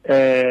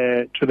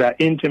to their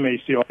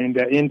intimacy or in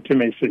their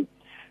intimacy.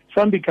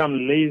 Some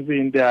become lazy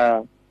in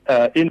their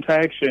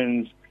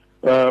interactions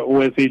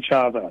with each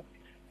other,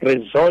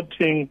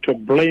 resorting to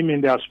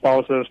blaming their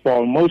spouses for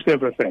almost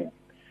everything.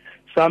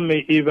 Some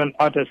may even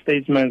utter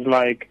statements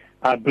like,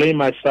 I blame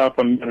myself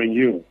for marrying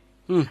you.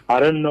 I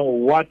don't know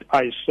what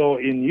I saw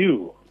in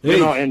you.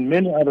 And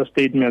many other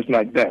statements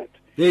like that.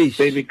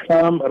 They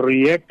become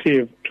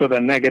reactive to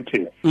the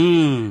negative.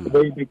 They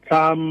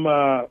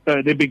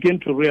begin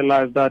to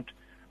realize that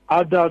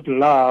adult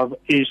love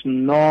is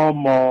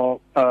normal,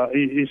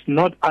 is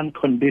not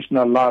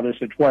unconditional love, as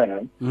it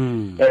were.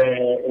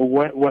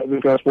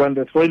 Because when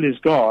the thrill is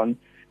gone,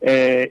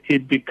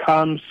 it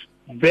becomes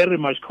very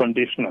much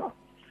conditional.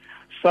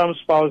 Some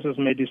spouses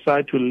may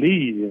decide to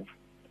leave,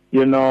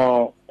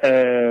 because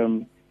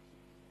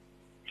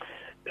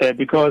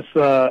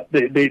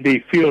they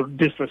feel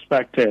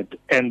disrespected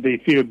and they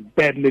feel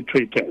badly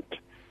treated.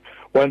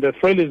 When the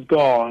thrill is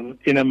gone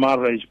in a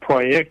marriage,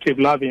 proactive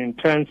loving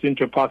turns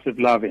into passive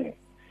loving.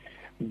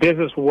 This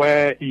is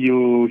where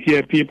you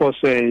hear people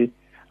say,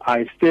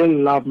 I still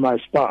love my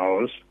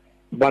spouse,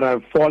 but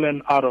I've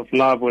fallen out of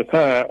love with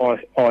her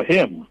or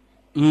him.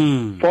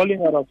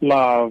 Falling out of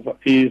love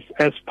is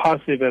as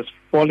passive as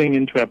falling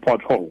into a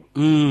pothole.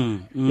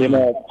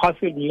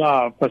 Passive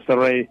love, Pastor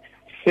Ray,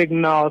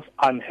 signals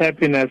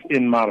unhappiness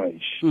in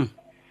marriage.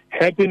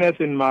 Happiness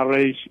in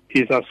marriage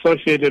is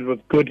associated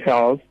with good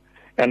health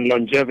and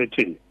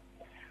longevity.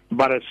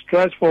 But a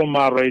stressful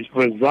marriage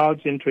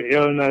results into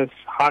illness,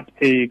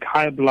 heartache,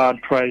 high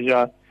blood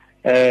pressure,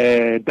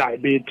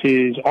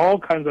 diabetes, all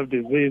kinds of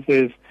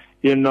diseases,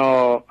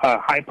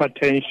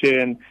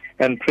 hypertension,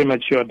 and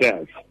premature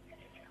death.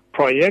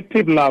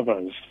 Proactive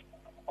lovers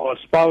or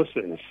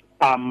spouses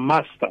are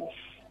masters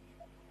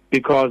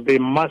because they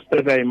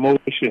master their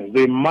emotions.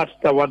 They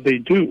master what they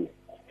do.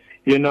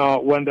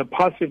 When the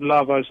passive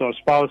lovers or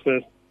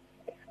spouses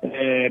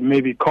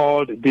may be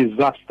called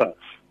disasters.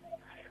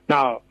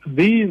 Now,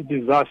 these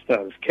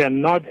disasters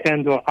cannot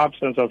handle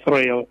absence of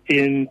thrill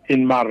in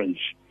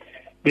marriage.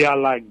 They are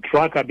like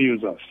drug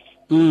abusers.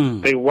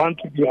 They want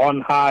to be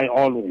on high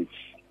always.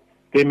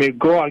 They may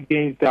go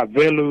against their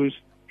values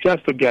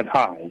just to get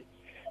high.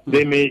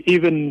 They may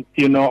even,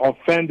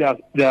 offend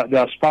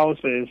their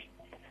spouses,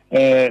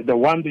 the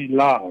one they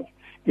love,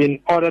 in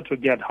order to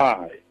get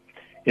high.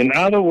 In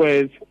other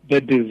words,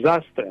 the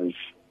disasters,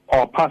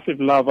 or passive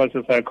lovers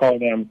as I call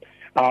them,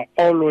 are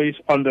always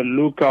on the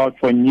lookout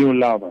for new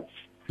lovers.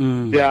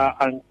 They are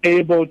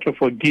unable to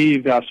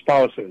forgive their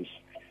spouses.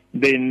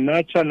 They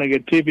nurture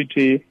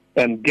negativity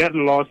and get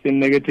lost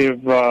in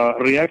negative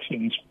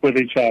reactions with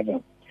each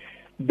other.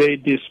 They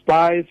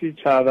despise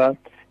each other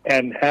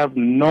and have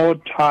no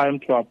time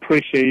to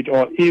appreciate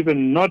or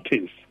even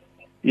notice,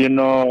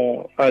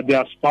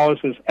 their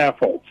spouse's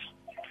efforts.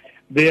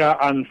 They are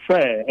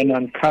unfair and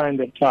unkind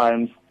at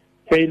times,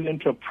 failing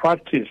to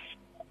practice,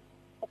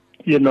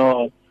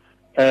 what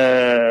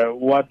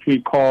we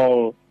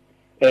call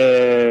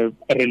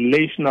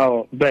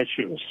relational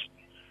virtues.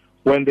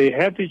 When they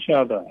hurt each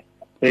other,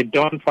 They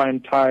don't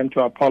find time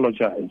to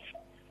apologize.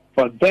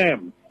 For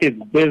them,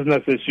 it's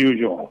business as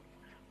usual.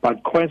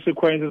 But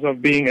consequences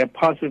of being a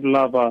passive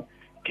lover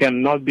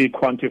cannot be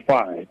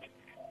quantified.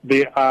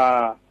 They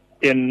are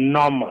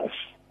enormous.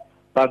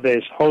 But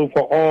there's hope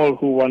for all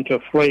who want who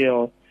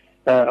want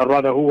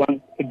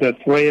the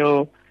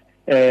thrill,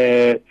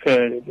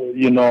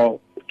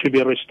 to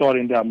be restored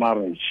in their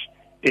marriage.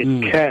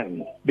 It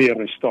can be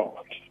restored.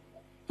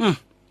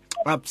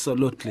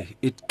 Absolutely.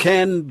 It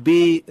can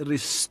be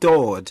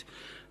restored.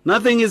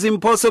 Nothing is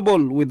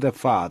impossible with the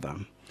Father.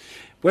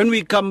 When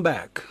we come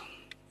back,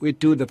 we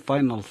do the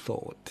final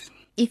thought.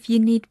 If you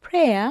need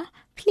prayer,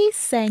 please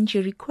send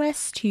your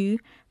request to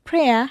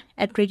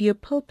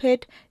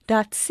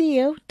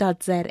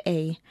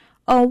prayer@radiopulpit.co.za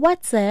or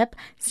WhatsApp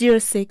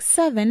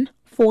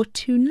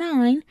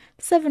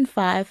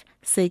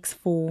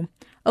 067-429-7564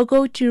 or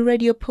go to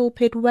Radio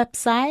Pulpit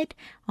website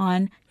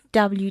on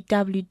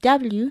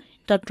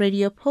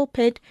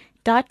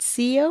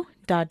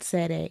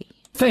www.radiopulpit.co.za.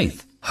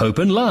 Faith, hope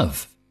and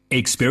love.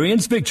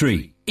 Experience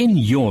victory in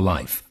your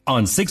life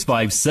on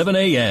 657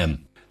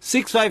 AM.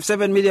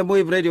 657 Medium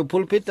Wave Radio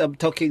Pulpit. I'm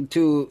talking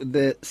to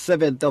the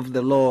servant of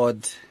the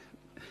Lord,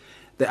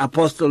 the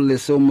Apostle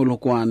Lesomo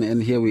Lukwan,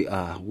 and here we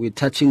are. We're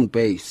touching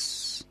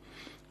base.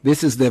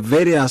 This is the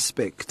very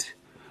aspect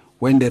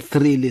when the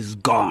thrill is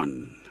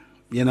gone.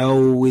 You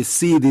know, we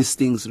see these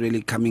things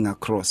really coming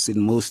across in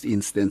most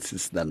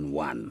instances than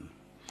one.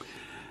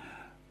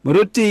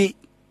 Muruti,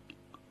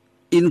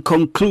 in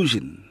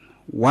conclusion,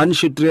 one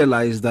should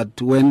realize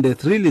that when the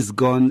thrill is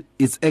gone,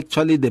 it's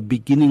actually the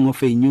beginning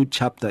of a new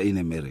chapter in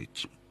a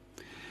marriage.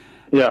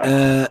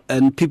 Yeah.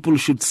 And people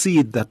should see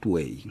it that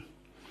way.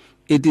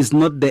 It is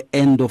not the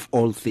end of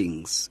all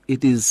things.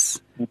 It is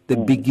the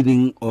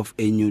beginning of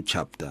a new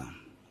chapter.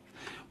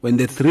 When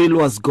the thrill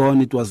was gone,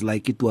 it was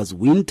like it was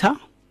winter,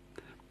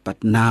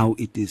 but now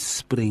it is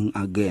spring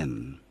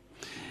again.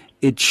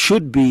 It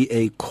should be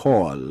a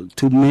call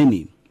to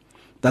many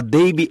that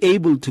they be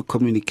able to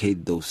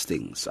communicate those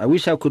things. I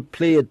wish I could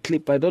play a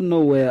clip. I don't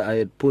know where I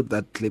had put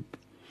that clip,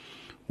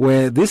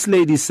 where this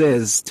lady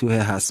says to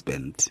her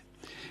husband,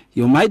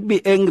 you might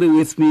be angry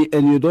with me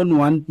and you don't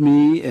want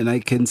me, and I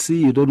can see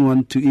you don't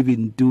want to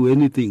even do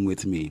anything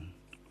with me.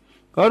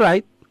 All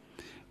right,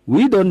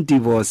 we don't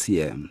divorce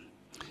here.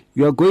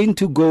 You are going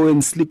to go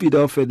and sleep it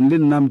off, and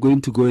then I'm going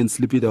to go and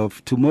sleep it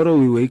off. Tomorrow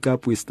we wake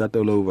up, we start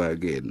all over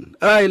again.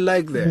 I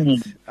like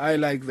that. I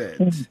like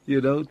that.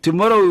 You know,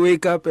 tomorrow we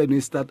wake up and we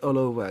start all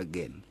over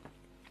again.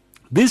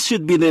 This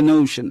should be the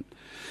notion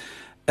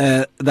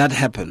that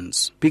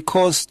happens,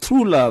 because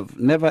true love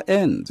never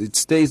ends. It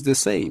stays the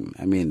same.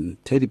 I mean,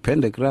 Teddy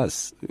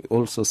Pendergrass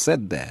also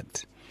said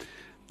that.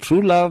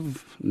 True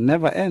love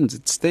never ends.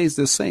 It stays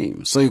the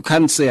same. So you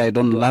can't say I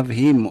don't love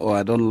him or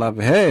I don't love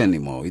her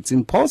anymore. It's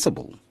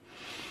impossible.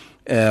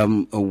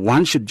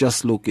 One should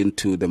just look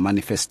into the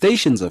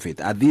manifestations of it.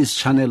 Are these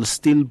channels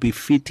still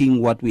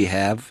befitting what we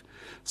have?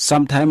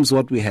 Sometimes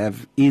what we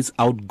have is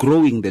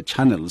outgrowing the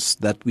channels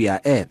that we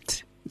are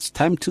at. It's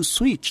time to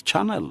switch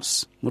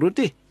channels.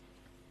 Muruti?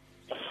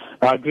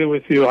 I agree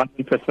with you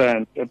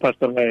 100%,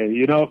 Pastor Ray.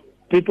 You know,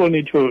 people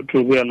need to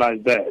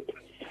realize that.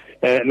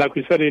 Like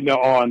we said earlier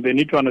on, they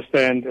need to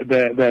understand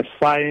the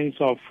science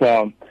of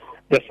love,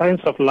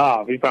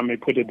 if I may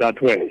put it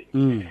that way.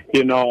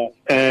 You know,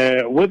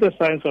 with the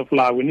science of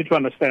love, we need to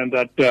understand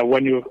that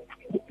when you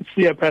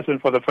see a person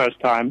for the first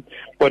time,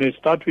 when you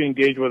start to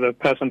engage with a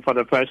person for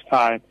the first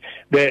time,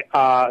 there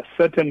are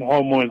certain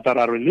hormones that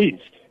are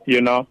released,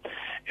 you know,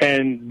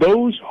 and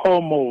those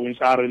hormones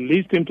are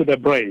released into the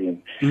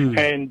brain.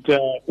 And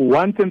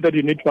one thing that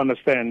you need to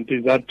understand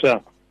is that,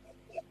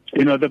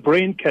 you know, the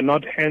brain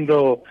cannot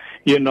handle,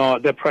 you know,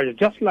 the pressure,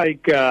 just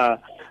like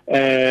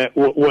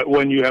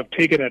when you have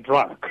taken a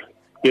drug,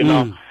 you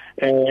know,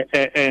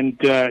 and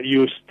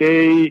you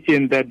stay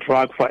in that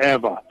drug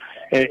forever.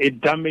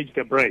 It damages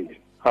the brain,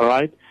 all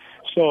right?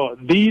 So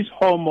these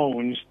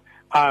hormones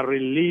are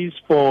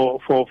released for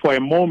a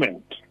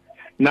moment.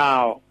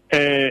 Now,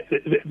 there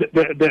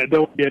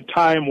will be a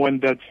time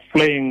when that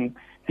flame,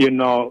 you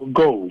know,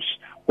 goes,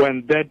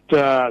 when that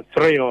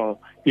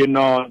thrill, you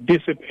know,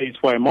 dissipates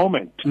for a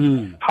moment.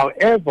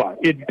 However,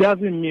 it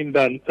doesn't mean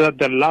that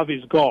the love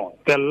is gone.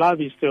 The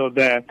love is still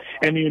there,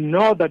 and you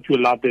know that you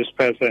love this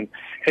person.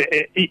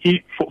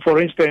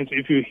 For instance,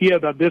 if you hear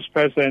that this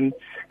person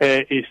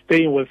is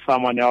staying with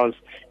someone else,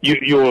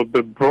 you will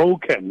be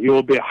broken. You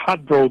will be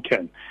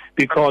heartbroken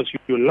because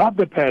you love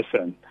the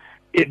person.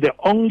 The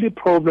only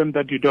problem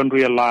that you don't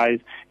realize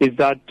is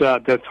that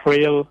the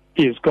thrill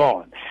is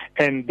gone,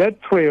 and that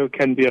thrill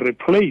can be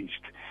replaced.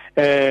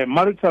 It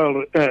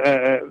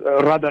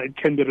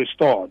can be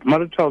restored.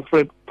 Marital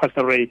thrill,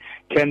 Pastor Ray,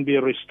 can be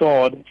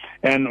restored,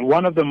 and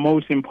one of the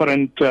most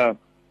important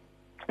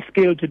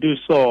skill to do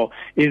so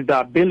is the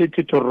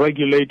ability to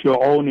regulate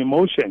your own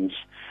emotions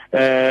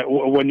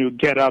when you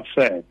get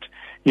upset.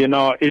 You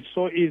know, it's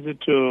so easy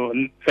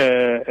to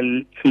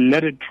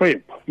let it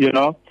trip, you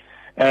know,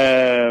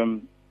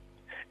 and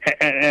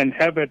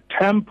have a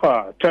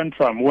temper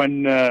tantrum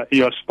when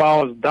your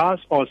spouse does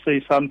or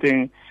say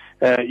something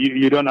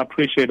you don't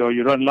appreciate or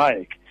you don't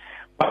like.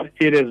 But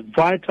it is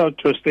vital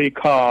to stay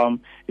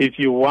calm if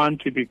you want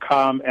to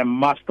become a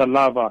master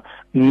lover,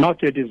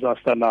 not a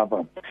disaster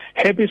lover.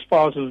 Happy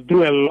spouses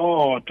do a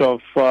lot to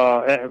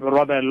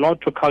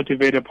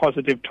cultivate a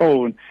positive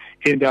tone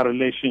in their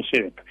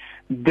relationship.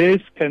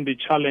 This can be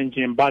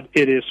challenging, but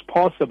it is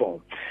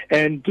possible.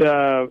 And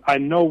I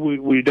know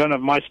we don't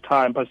have much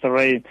time, Pastor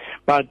Ray,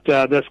 but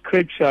the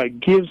scripture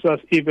gives us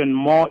even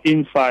more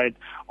insight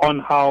on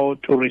how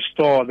to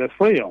restore the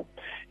thrill.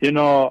 You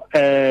know,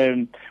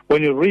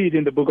 when you read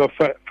in the book of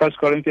 1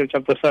 Corinthians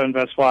chapter 7,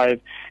 verse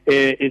 5,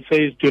 it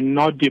says, do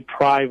not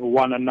deprive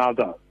one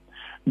another.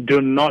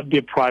 Do not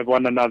deprive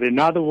one another. In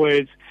other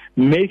words,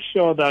 make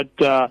sure that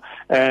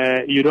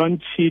you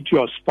don't cheat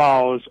your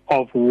spouse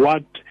of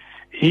what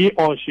he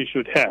or she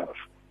should have.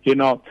 You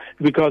know,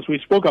 because we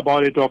spoke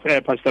about it off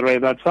air, Pastor Ray,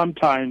 that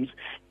sometimes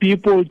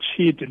people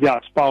cheat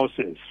their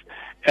spouses.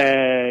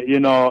 And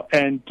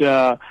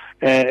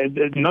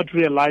not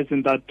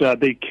realizing that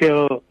they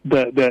kill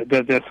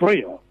the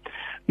thrill.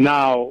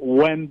 Now,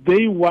 when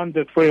they want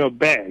the thrill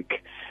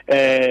back,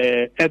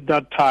 at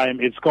that time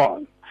it's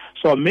gone.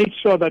 So make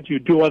sure that you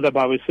do what the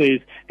Bible says.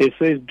 It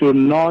says, do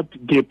not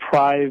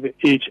deprive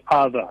each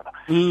other.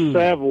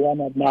 Serve one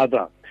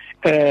another.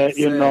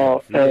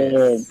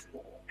 Yes.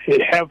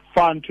 Have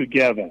fun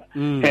together.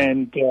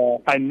 And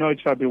I know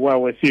it shall be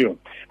well with you.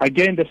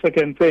 Again, the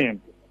second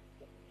thing,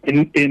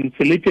 in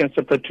Philippians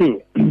chapter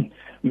 2,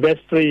 verse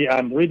 3,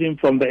 I'm reading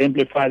from the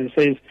Amplified. It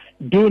says,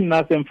 do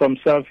nothing from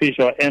selfish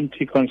or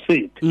empty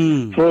conceit,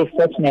 through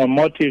personal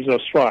motives or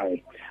strife,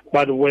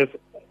 but with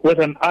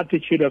an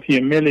attitude of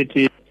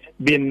humility,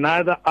 be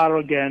neither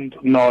arrogant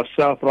nor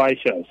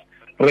self-righteous.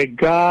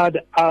 Regard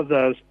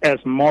others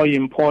as more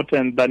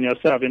important than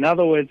yourself. In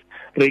other words,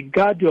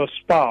 regard your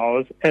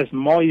spouse as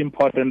more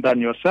important than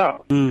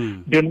yourself.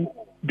 Do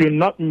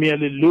not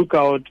merely look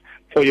out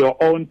for your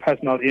own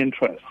personal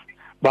interests,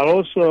 but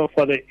also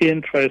for the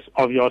interests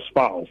of your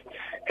spouse.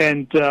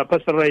 And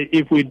Pastor Ray,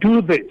 if we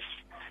do this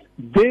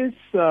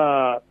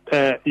thrill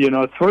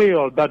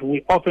that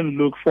we often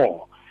look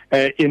for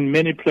in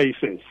many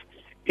places,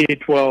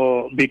 it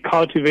will be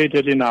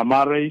cultivated in our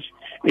marriage.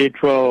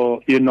 It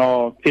will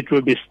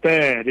be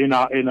stirred in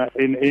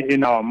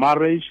our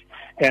marriage,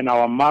 and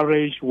our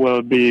marriage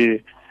will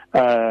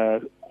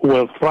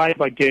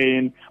thrive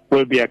again,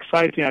 will be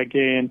exciting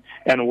again,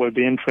 and will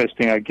be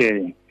interesting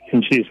again.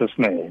 In Jesus'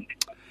 name.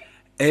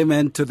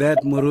 Amen to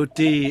that,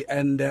 Muruti.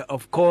 And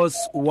of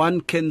course,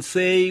 one can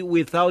say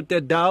without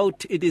a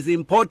doubt, it is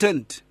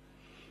important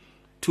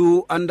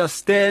to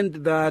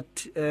understand that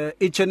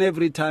each and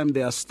every time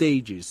there are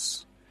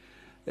stages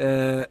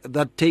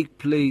that take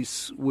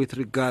place with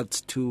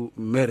regards to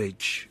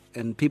marriage,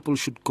 and people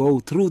should go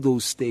through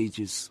those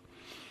stages.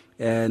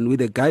 And with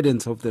the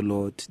guidance of the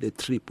Lord, the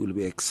trip will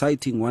be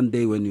exciting. One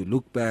day when you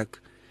look back,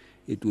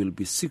 it will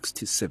be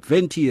 60,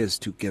 70 years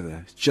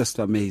together. Just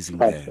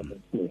amazing.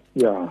 Absolutely.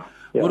 Yeah.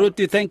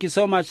 Muruti, thank you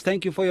so much.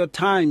 Thank you for your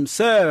time,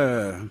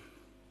 sir.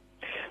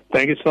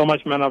 Thank you so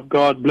much, man of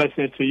God.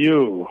 Blessings to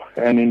you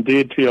and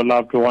indeed to your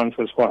loved ones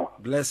as well.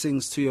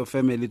 Blessings to your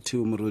family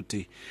too,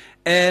 Muruti.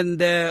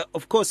 And,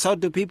 of course, how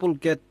do people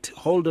get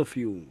hold of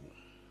you?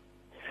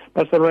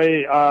 Pastor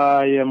Ray,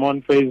 I am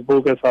on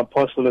Facebook as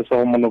Apostle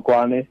Lesego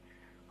Molokwane.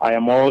 I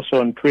am also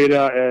on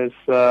Twitter as,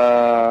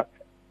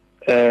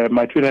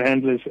 my Twitter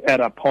handle is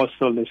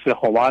 @Apostle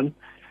Lesego 1.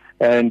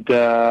 And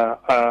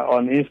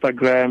on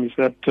Instagram is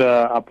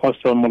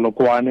 @Apostle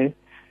Molokwane.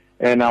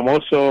 And I'm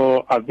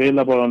also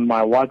available on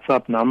my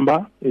WhatsApp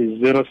number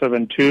is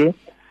 072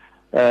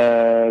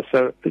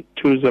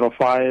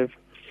 205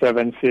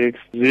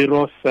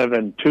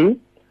 76072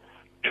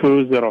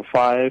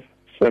 205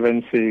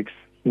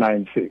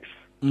 7696.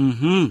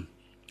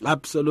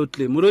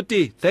 Absolutely.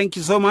 Muruti, thank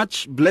you so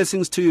much.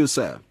 Blessings to you,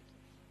 sir.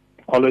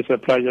 Always a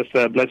pleasure,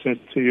 sir. Blessings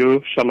to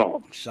you.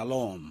 Shalom.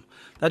 Shalom.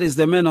 That is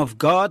the man of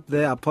God,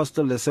 the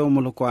Apostle Lesego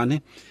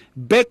Molokwane.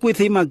 Back with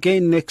him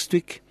again next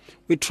week.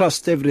 We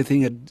trust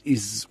everything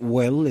is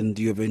well and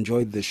you have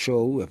enjoyed the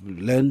show, have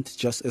learned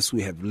just as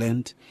we have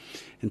learned.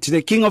 And to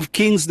the King of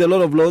Kings, the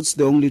Lord of Lords,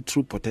 the only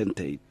true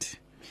potentate,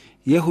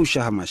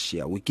 Yahushua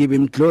HaMashiach, we give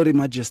him glory,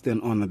 majesty,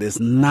 and honor. There's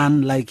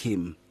none like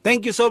him.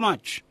 Thank you so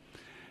much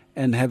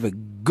and have a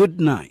good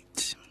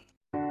night.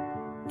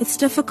 It's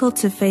difficult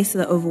to face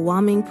the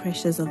overwhelming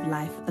pressures of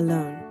life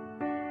alone.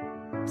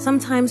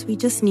 Sometimes we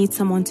just need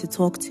someone to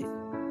talk to,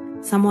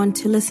 someone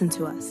to listen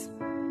to us.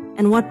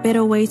 And what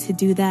better way to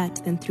do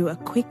that than through a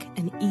quick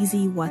and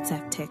easy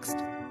WhatsApp text?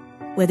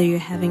 Whether you're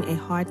having a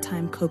hard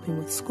time coping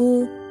with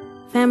school,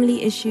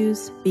 family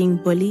issues, being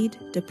bullied,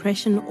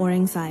 depression, or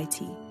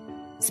anxiety,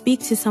 speak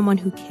to someone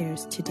who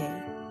cares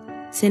today.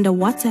 Send a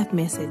WhatsApp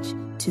message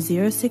to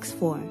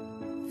 064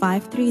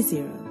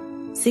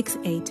 530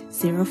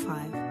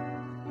 6805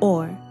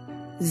 or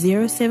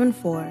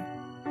 074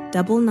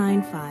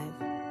 995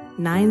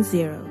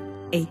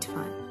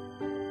 9085.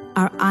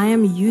 Our I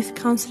Am Youth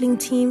Counseling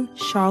team,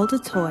 Charles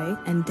DeToy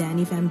and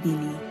Danny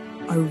Vambili,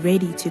 are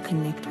ready to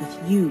connect with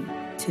you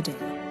today.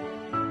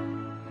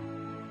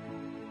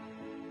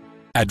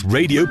 At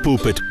Radio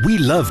Pulpit, we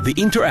love the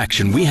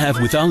interaction we have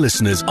with our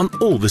listeners on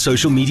all the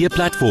social media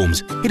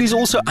platforms. It is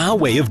also our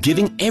way of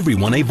giving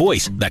everyone a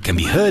voice that can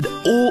be heard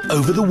all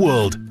over the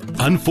world.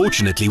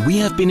 Unfortunately, we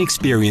have been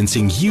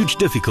experiencing huge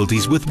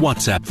difficulties with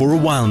WhatsApp for a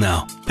while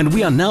now, and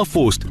we are now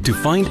forced to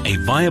find a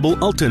viable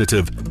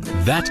alternative.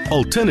 That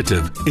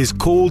alternative is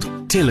called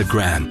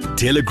Telegram.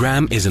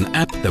 Telegram is an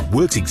app that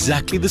works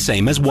exactly the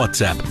same as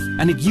WhatsApp,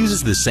 and it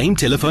uses the same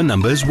telephone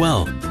number as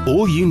well.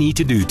 All you need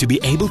to do to be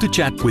able to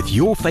chat with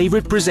your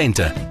favorite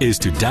presenter is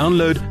to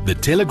download the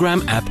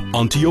Telegram app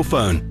onto your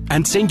phone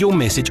and send your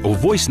message or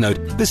voice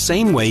note the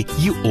same way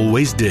you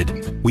always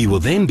did. We will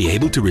then be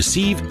able to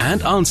receive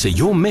and answer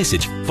your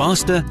message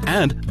faster,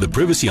 and the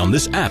privacy on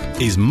this app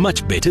is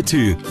much better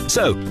too.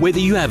 So, whether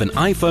you have an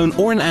iPhone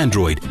or an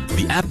Android,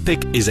 the app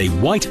pic is a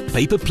white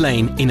paper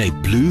plane in a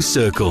blue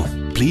circle.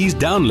 Please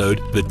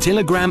download the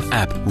Telegram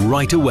app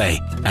right away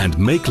and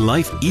make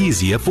life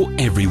easier for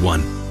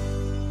everyone.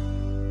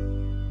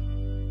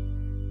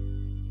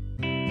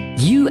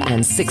 You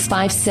and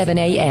 657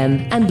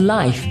 AM and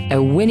Life,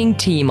 a winning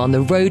team on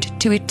the road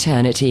to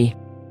eternity.